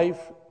at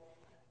life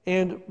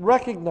and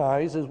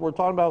recognize, as we're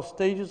talking about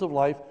stages of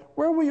life,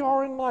 where we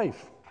are in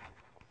life.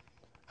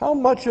 How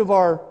much of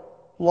our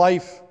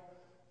life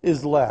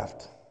is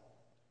left?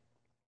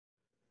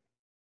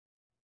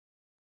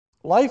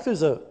 Life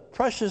is a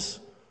precious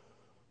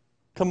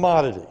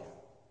commodity.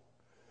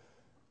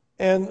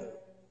 And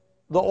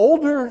the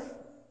older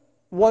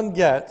one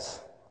gets,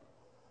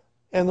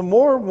 and the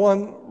more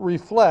one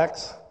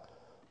reflects,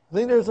 I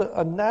think there's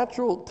a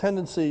natural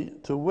tendency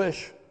to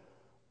wish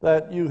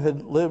that you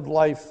had lived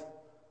life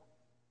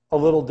a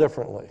little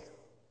differently.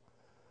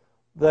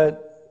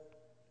 That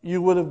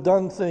you would have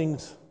done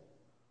things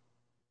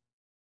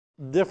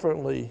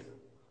differently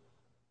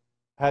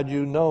had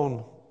you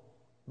known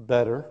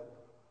better,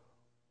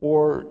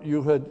 or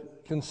you had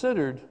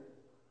considered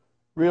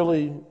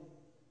really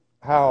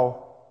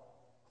how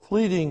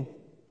fleeting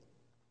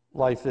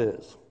life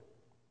is.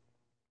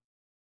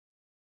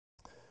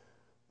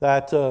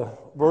 That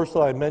verse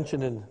that I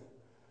mentioned in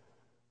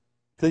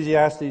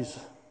Ecclesiastes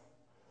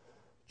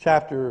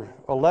chapter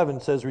 11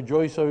 says,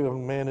 "Rejoice, O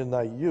young man, in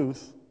thy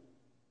youth.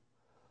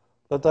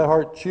 Let thy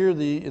heart cheer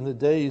thee in the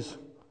days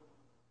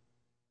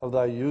of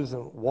thy youth,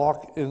 and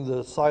walk in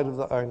the sight of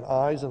thine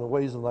eyes and the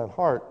ways of thine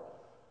heart.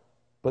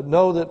 But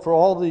know that for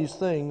all these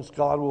things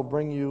God will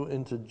bring you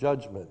into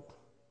judgment."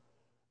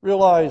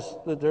 Realize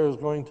that there is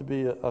going to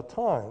be a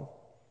time,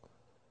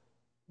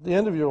 at the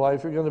end of your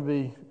life, you're going to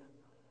be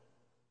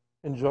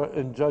in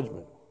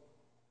judgment.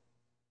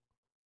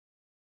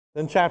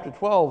 Then chapter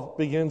 12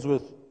 begins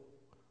with,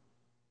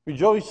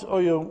 "Rejoice, O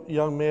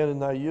young man, in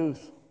thy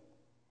youth,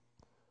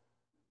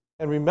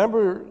 and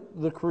remember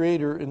the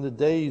Creator in the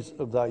days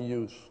of thy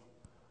youth,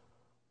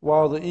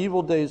 while the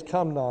evil days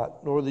come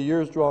not, nor the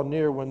years draw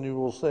near when you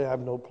will say, I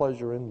have no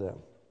pleasure in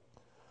them."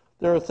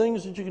 There are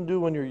things that you can do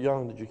when you're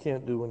young that you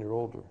can't do when you're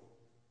older.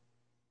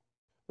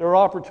 There are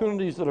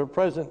opportunities that are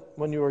present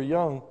when you are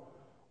young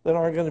that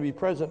aren't going to be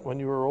present when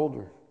you are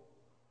older.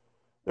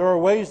 There are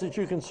ways that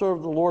you can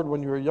serve the Lord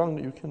when you are young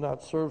that you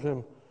cannot serve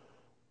Him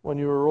when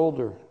you are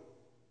older.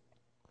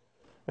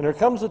 And there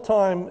comes a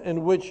time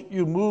in which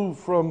you move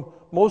from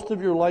most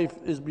of your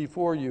life is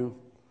before you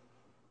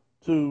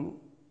to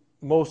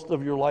most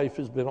of your life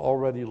has been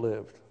already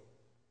lived.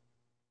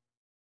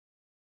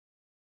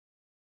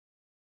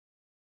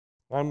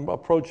 I'm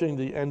approaching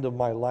the end of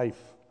my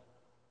life.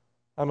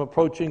 I'm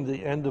approaching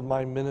the end of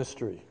my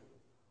ministry.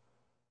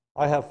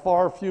 I have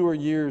far fewer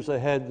years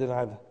ahead than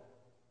I've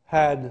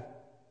had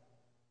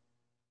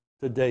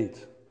to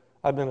date.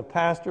 I've been a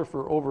pastor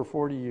for over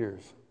 40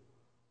 years.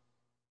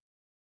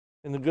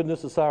 In the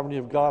goodness and sovereignty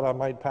of God, I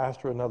might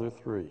pastor another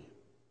 3.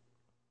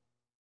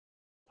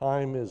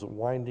 Time is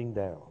winding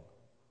down.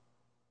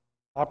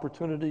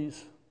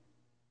 Opportunities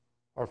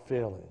are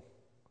failing.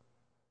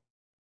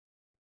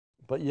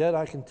 But yet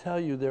I can tell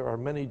you there are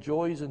many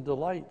joys and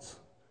delights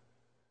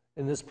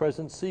in this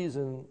present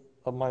season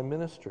of my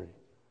ministry,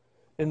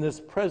 in this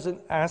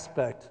present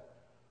aspect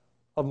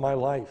of my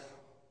life.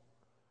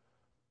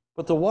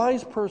 But the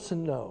wise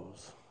person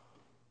knows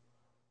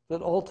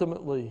that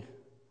ultimately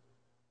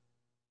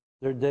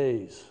their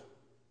days,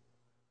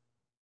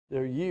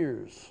 their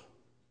years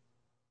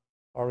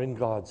are in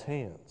God's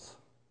hands.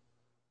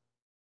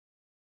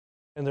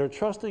 And they're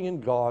trusting in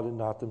God and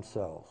not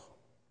themselves.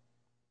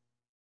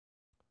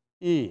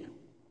 E.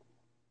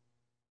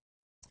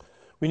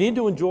 We need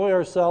to enjoy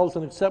ourselves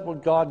and accept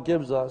what God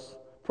gives us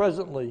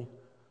presently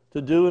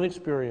to do and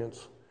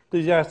experience.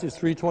 Ecclesiastes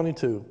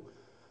 3:22.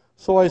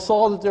 "So I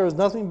saw that there is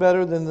nothing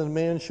better than that a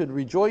man should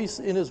rejoice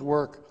in his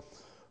work,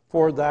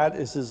 for that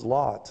is his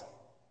lot."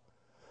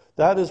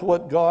 That is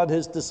what God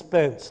has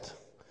dispensed.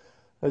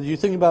 As you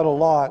think about a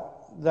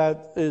lot,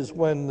 that is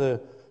when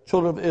the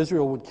children of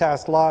Israel would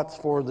cast lots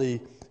for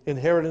the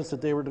inheritance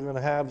that they were going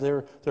to have,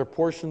 their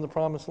portion in the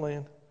promised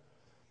land.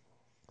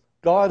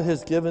 God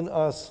has given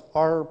us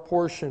our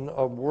portion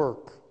of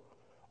work,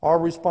 our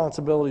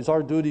responsibilities,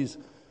 our duties.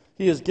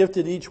 He has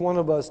gifted each one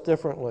of us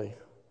differently.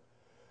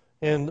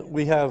 And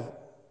we have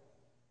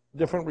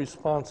different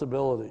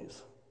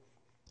responsibilities.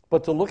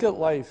 But to look at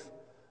life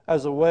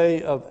as a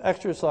way of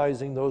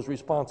exercising those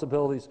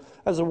responsibilities,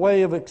 as a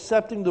way of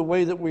accepting the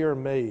way that we are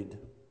made.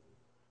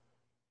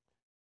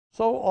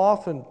 So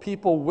often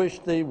people wish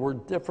they were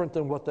different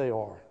than what they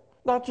are.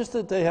 Not just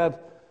that they have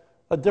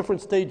a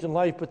different stage in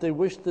life, but they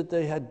wish that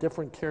they had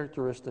different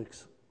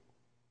characteristics.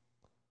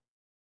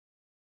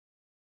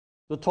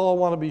 The tall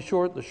want to be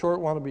short, the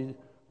short want to be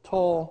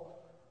tall,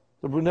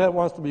 the brunette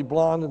wants to be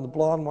blonde, and the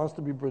blonde wants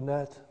to be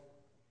brunette.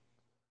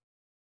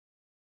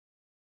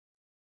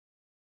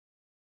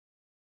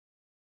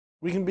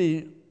 We can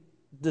be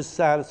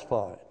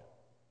dissatisfied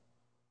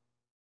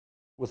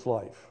with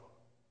life.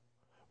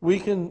 We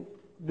can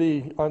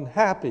be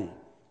unhappy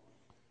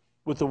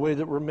with the way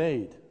that we're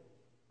made.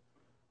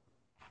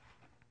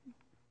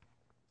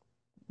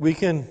 We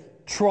can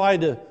try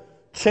to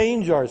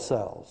change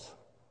ourselves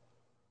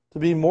to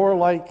be more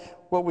like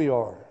what we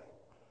are.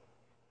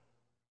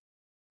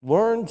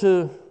 Learn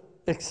to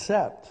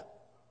accept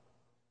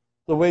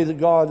the way that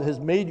God has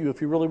made you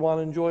if you really want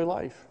to enjoy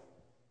life.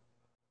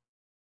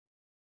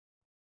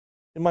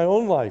 In my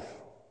own life,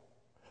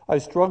 I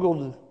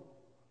struggled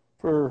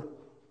for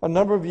a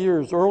number of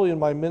years early in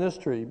my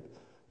ministry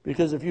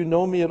because if you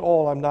know me at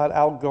all, I'm not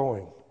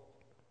outgoing.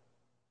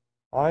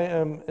 I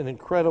am an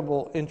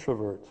incredible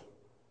introvert.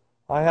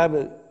 I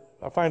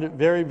find it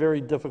very,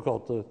 very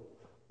difficult to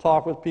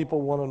talk with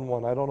people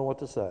one-on-one. I don't know what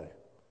to say.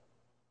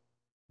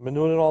 I've been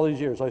doing it all these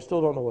years. I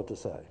still don't know what to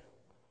say.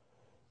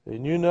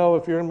 And you know,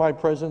 if you're in my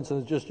presence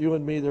and it's just you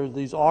and me, there's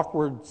these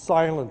awkward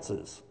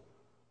silences.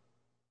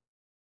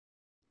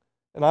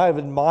 And I have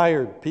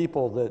admired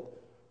people that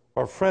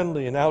are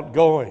friendly and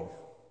outgoing.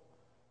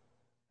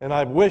 And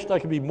I've wished I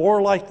could be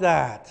more like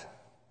that.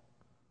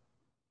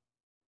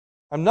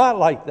 I'm not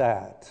like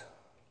that.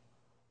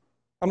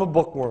 I'm a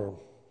bookworm.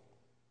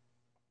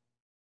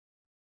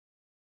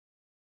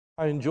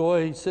 I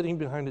enjoy sitting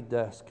behind a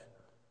desk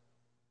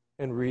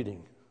and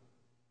reading.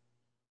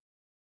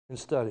 and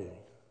studying.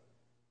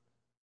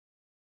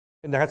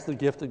 And that's the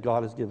gift that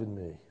God has given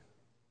me.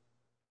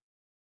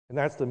 And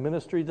that's the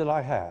ministry that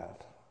I have.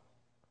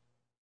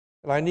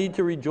 And I need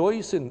to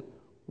rejoice in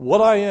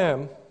what I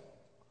am,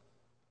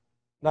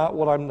 not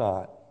what I'm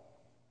not.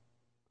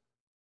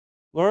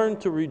 Learn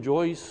to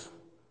rejoice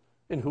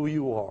in who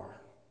you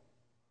are,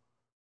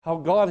 how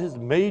God has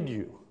made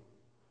you.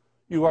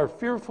 You are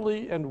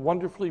fearfully and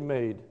wonderfully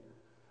made.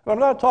 And I'm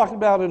not talking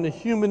about in the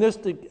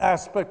humanistic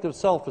aspect of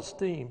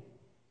self-esteem.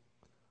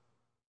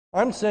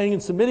 I'm saying in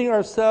submitting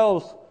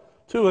ourselves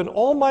to an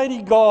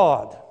almighty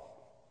God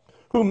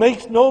who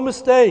makes no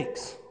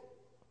mistakes.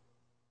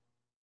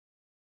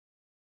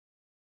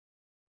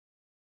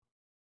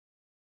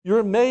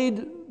 You're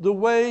made the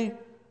way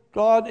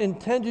God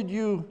intended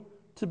you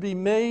to be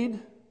made,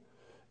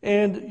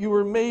 and you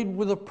were made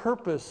with a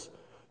purpose.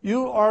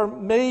 You are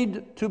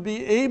made to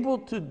be able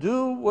to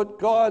do what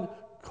God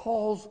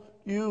calls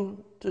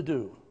you to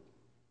do.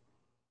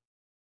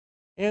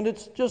 And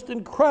it's just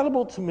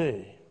incredible to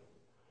me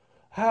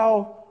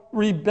how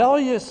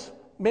rebellious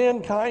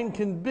mankind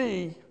can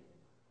be,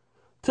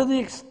 to the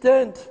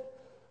extent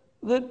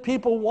that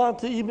people want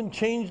to even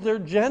change their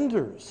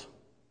genders,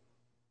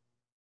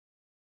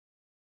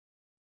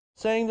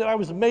 saying that I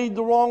was made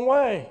the wrong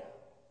way.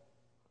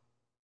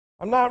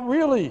 I'm not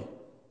really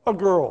a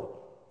girl.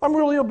 I'm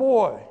really a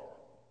boy.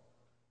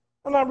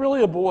 I'm not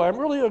really a boy. I'm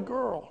really a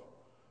girl.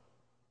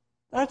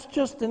 That's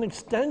just an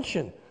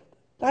extension.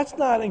 That's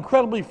not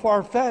incredibly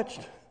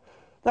far-fetched.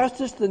 That's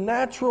just the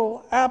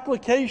natural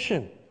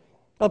application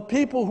of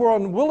people who are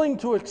unwilling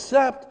to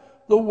accept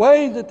the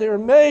way that they're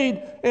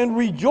made and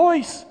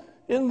rejoice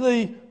in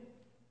the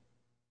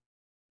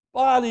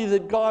body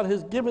that God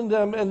has given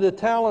them and the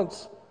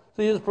talents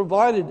that He has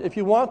provided. If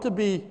you want to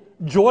be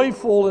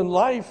joyful in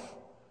life,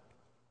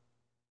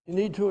 you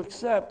need to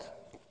accept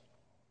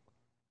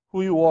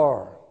who you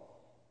are.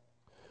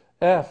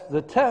 F,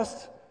 the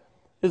test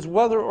is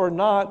whether or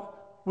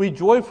not we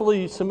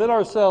joyfully submit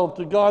ourselves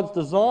to God's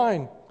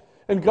design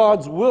and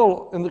God's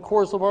will in the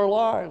course of our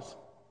lives.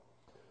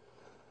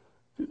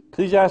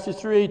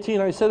 Ecclesiastes 3:18,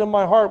 I said in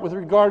my heart with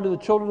regard to the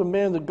children of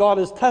man that God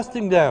is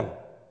testing them.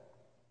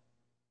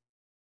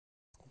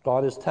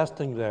 God is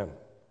testing them.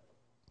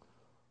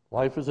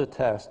 Life is a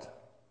test.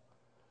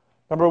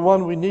 Number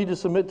one, we need to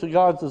submit to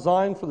God's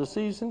design for the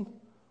season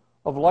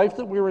of life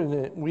that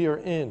we are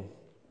in.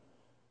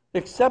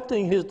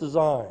 Accepting His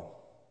design.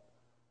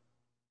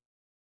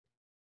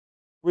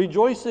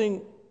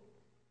 Rejoicing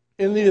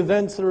in the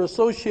events that are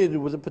associated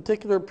with a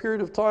particular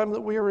period of time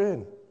that we are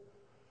in,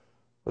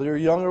 whether you're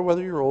young or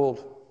whether you're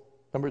old.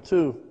 Number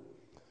two,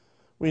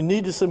 we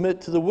need to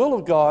submit to the will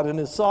of God and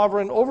His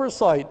sovereign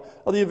oversight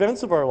of the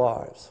events of our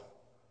lives,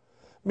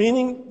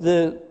 meaning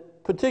the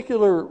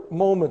particular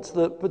moments,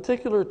 the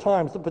particular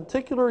times, the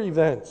particular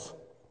events.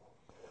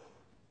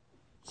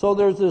 So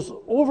there's this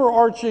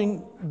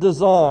overarching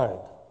design.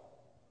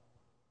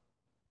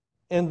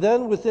 And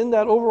then within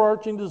that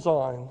overarching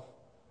design,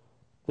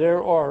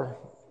 there are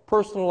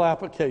personal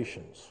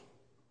applications.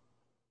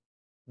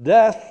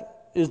 Death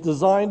is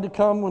designed to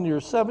come when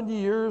you're 70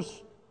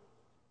 years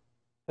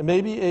and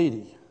maybe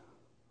 80.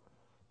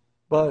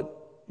 But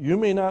you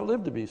may not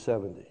live to be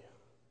 70.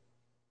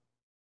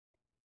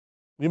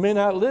 You may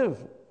not live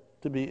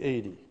to be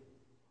 80.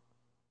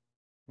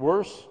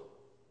 Worse,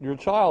 your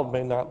child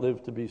may not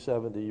live to be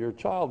 70. Your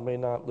child may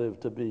not live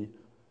to be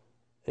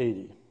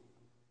 80.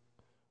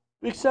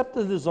 We accept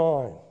the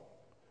design.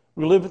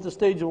 We live at the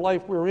stage of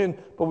life we're in,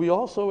 but we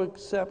also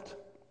accept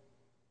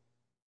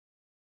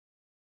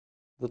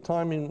the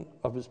timing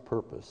of His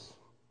purpose.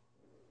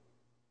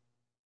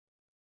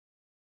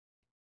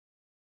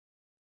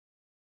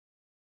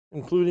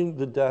 Including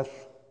the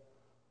death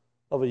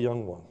of a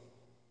young one.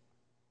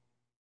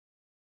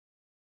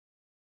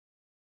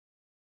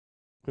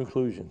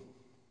 Conclusion.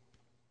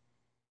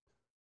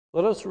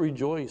 Let us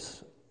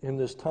rejoice in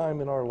this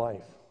time in our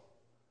life.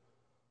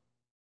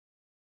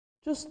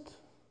 Just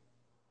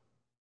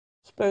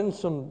spend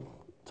some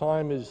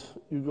time as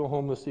you go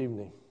home this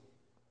evening.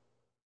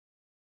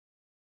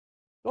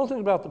 Don't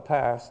think about the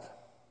past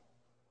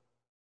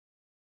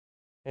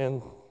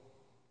and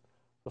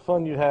the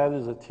fun you had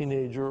as a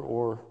teenager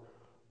or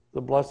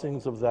the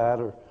blessings of that,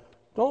 or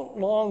don't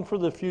long for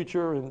the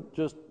future and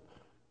just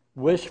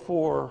wish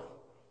for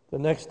the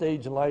next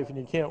stage in life and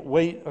you can't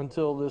wait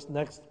until this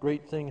next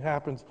great thing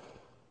happens.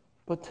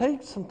 But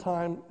take some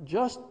time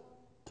just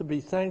to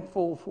be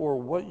thankful for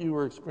what you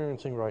are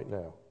experiencing right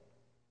now.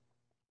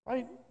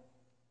 Right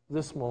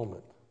this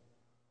moment.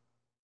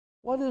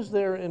 What is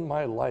there in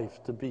my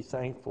life to be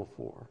thankful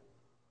for?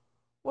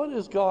 What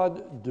is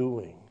God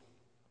doing?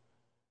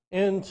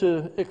 And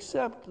to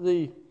accept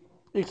the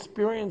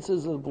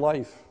experiences of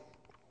life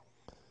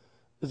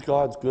as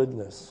God's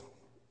goodness.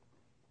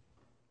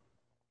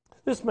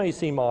 This may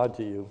seem odd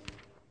to you,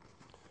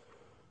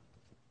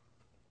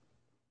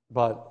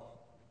 but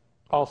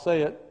I'll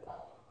say it.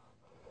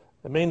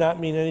 It may not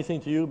mean anything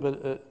to you, but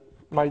it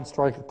might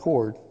strike a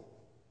chord.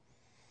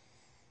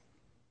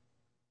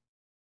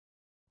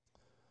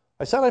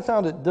 I said I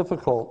found it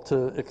difficult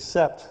to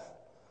accept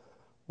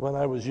when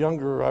I was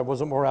younger, I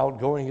wasn't more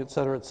outgoing, et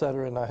cetera,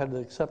 and I had to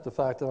accept the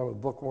fact that I'm a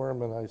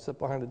bookworm and I sit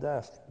behind a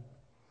desk.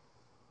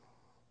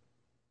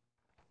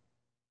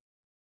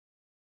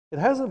 It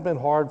hasn't been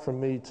hard for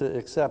me to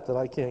accept that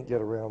I can't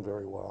get around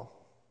very well.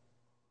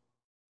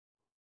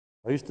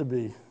 I used to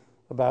be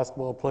a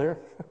basketball player.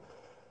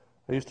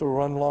 I used to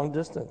run long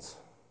distance.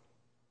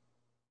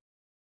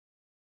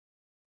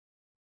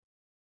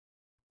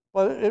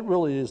 But it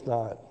really is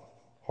not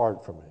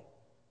hard for me.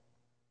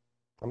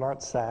 I'm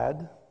not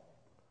sad.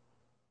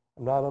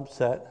 I'm not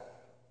upset.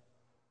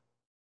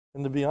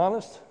 And to be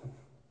honest,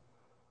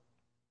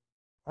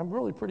 I'm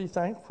really pretty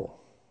thankful.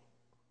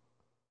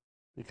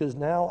 Because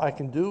now I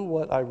can do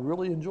what I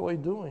really enjoy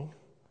doing,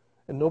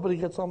 and nobody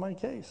gets on my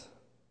case.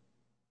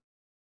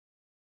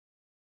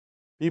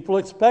 People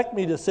expect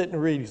me to sit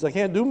and read because I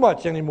can't do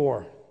much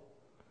anymore.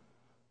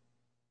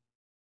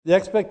 The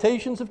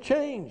expectations have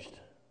changed.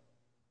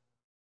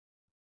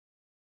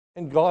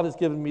 And God has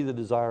given me the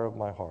desire of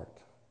my heart.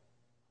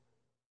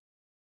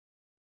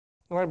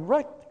 And I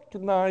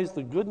recognize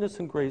the goodness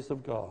and grace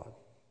of God.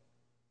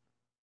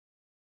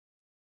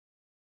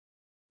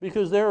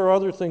 Because there are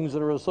other things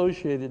that are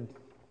associated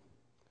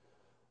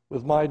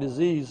with my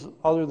disease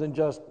other than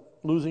just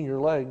losing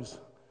your legs,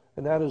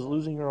 and that is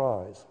losing your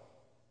eyes.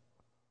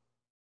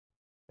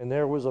 And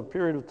there was a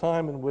period of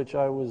time in which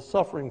I was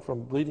suffering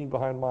from bleeding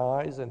behind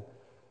my eyes, and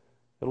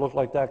it looked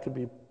like that could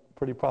be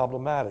pretty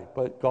problematic.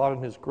 But God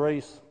in His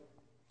grace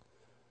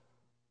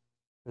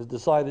has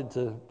decided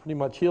to pretty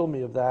much heal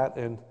me of that,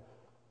 and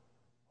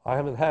I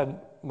haven't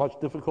had much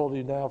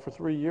difficulty now for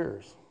 3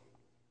 years.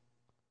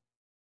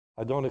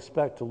 I don't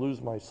expect to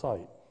lose my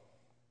sight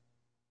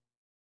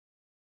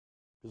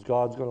because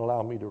God's going to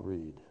allow me to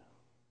read.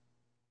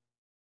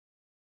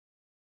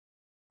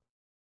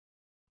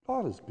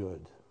 God is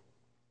good.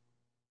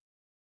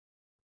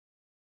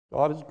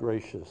 God is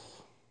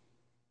gracious.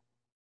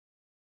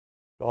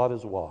 God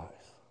is wise.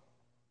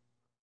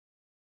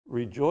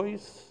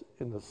 Rejoice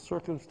in the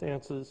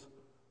circumstances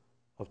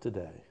of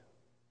today.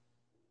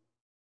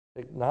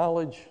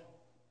 Acknowledge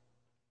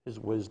His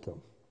wisdom.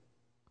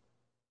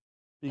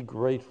 Be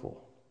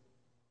grateful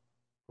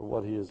for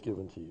what He has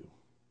given to you.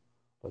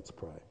 Let's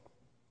pray.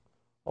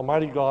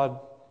 Almighty God,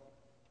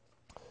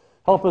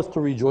 help us to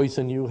rejoice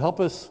in You.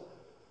 Help us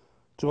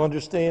to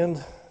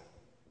understand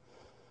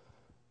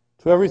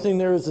to everything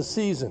there is a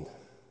season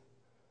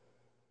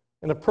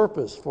and a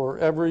purpose for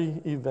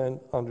every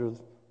event under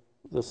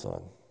the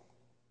sun.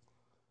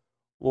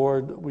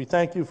 Lord, we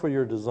thank You for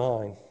Your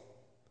design,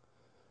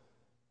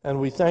 and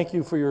we thank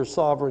You for Your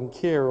sovereign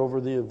care over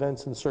the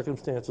events and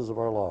circumstances of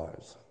our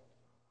lives.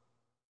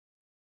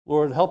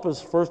 Lord, help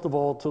us, first of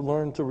all, to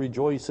learn to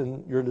rejoice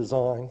in Your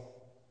design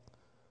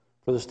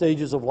for the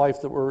stages of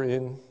life that we're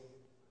in,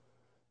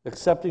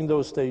 accepting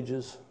those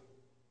stages,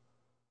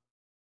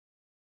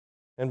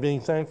 and being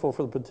thankful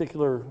for the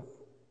particular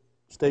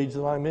stage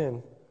that I'm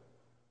in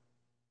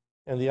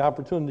and the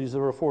opportunities that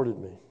are afforded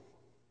me.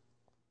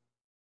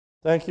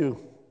 Thank You,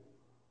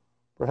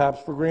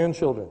 perhaps for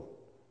grandchildren,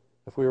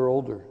 if we are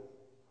older.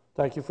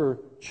 Thank You for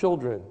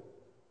children,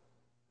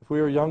 if we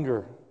are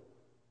younger.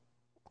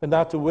 And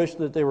not to wish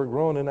that they were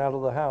grown and out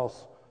of the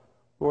house.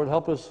 Lord,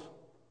 help us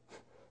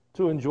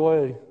to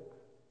enjoy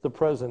the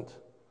present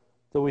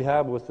that we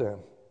have with them.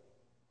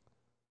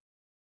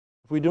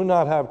 If we do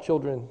not have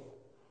children,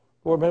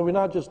 Lord, may we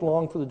not just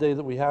long for the day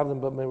that we have them,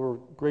 but may we're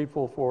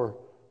grateful for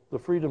the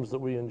freedoms that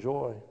we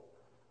enjoy,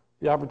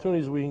 the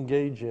opportunities we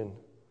engage in,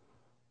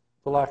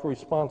 the lack of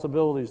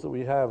responsibilities that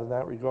we have in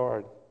that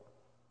regard.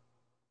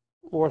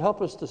 Lord,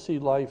 help us to see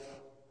life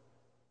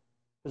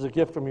as a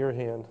gift from Your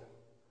hand,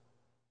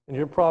 and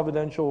Your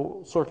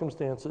providential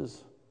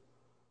circumstances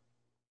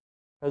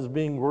as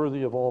being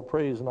worthy of all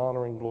praise and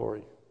honor and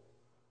glory.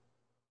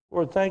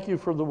 Lord, thank You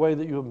for the way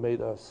that You have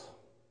made us.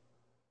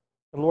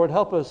 And Lord,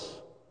 help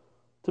us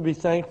to be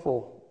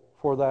thankful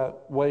for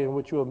that way in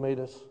which You have made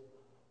us.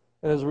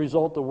 And as a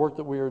result, the work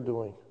that we are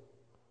doing,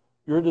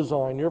 Your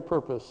design, Your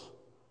purpose,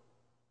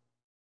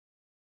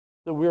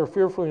 that we are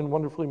fearfully and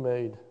wonderfully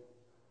made,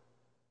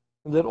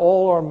 and that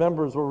all our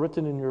members were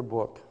written in Your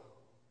book.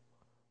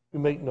 You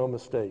make no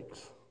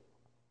mistakes.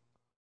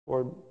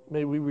 Lord,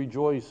 may we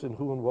rejoice in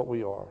who and what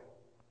we are,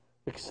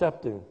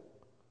 accepting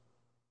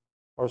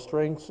our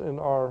strengths and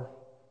our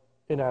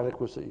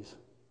inadequacies.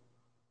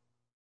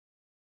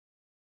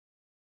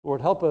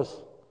 Lord, help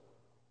us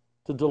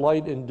to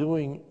delight in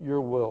doing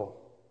Your will,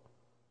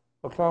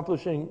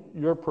 accomplishing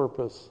Your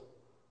purpose,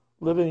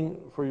 living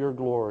for Your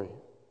glory.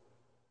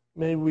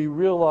 May we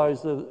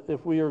realize that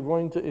if we are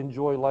going to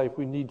enjoy life,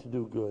 we need to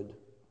do good.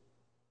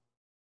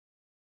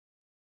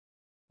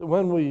 That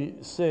when we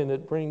sin,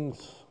 it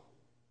brings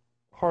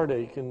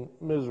heartache and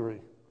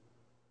misery.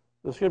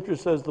 The Scripture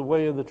says the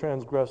way of the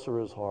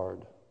transgressor is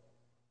hard.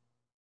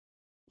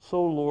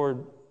 So,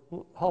 Lord,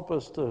 help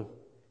us to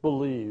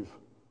believe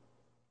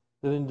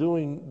that in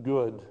doing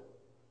good,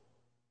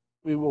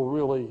 we will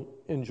really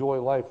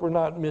enjoy life. We're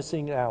not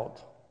missing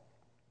out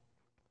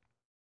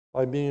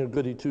by being a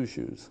goody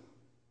two-shoes.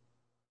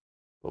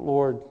 But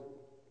Lord,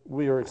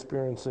 we are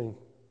experiencing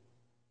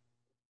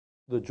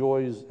the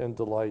joys and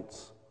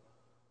delights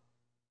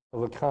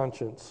of a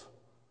conscience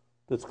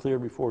that's clear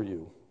before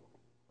you.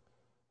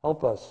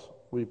 Help us,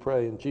 we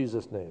pray in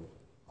Jesus' name.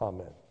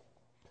 Amen.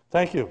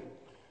 Thank you.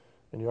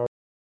 And you are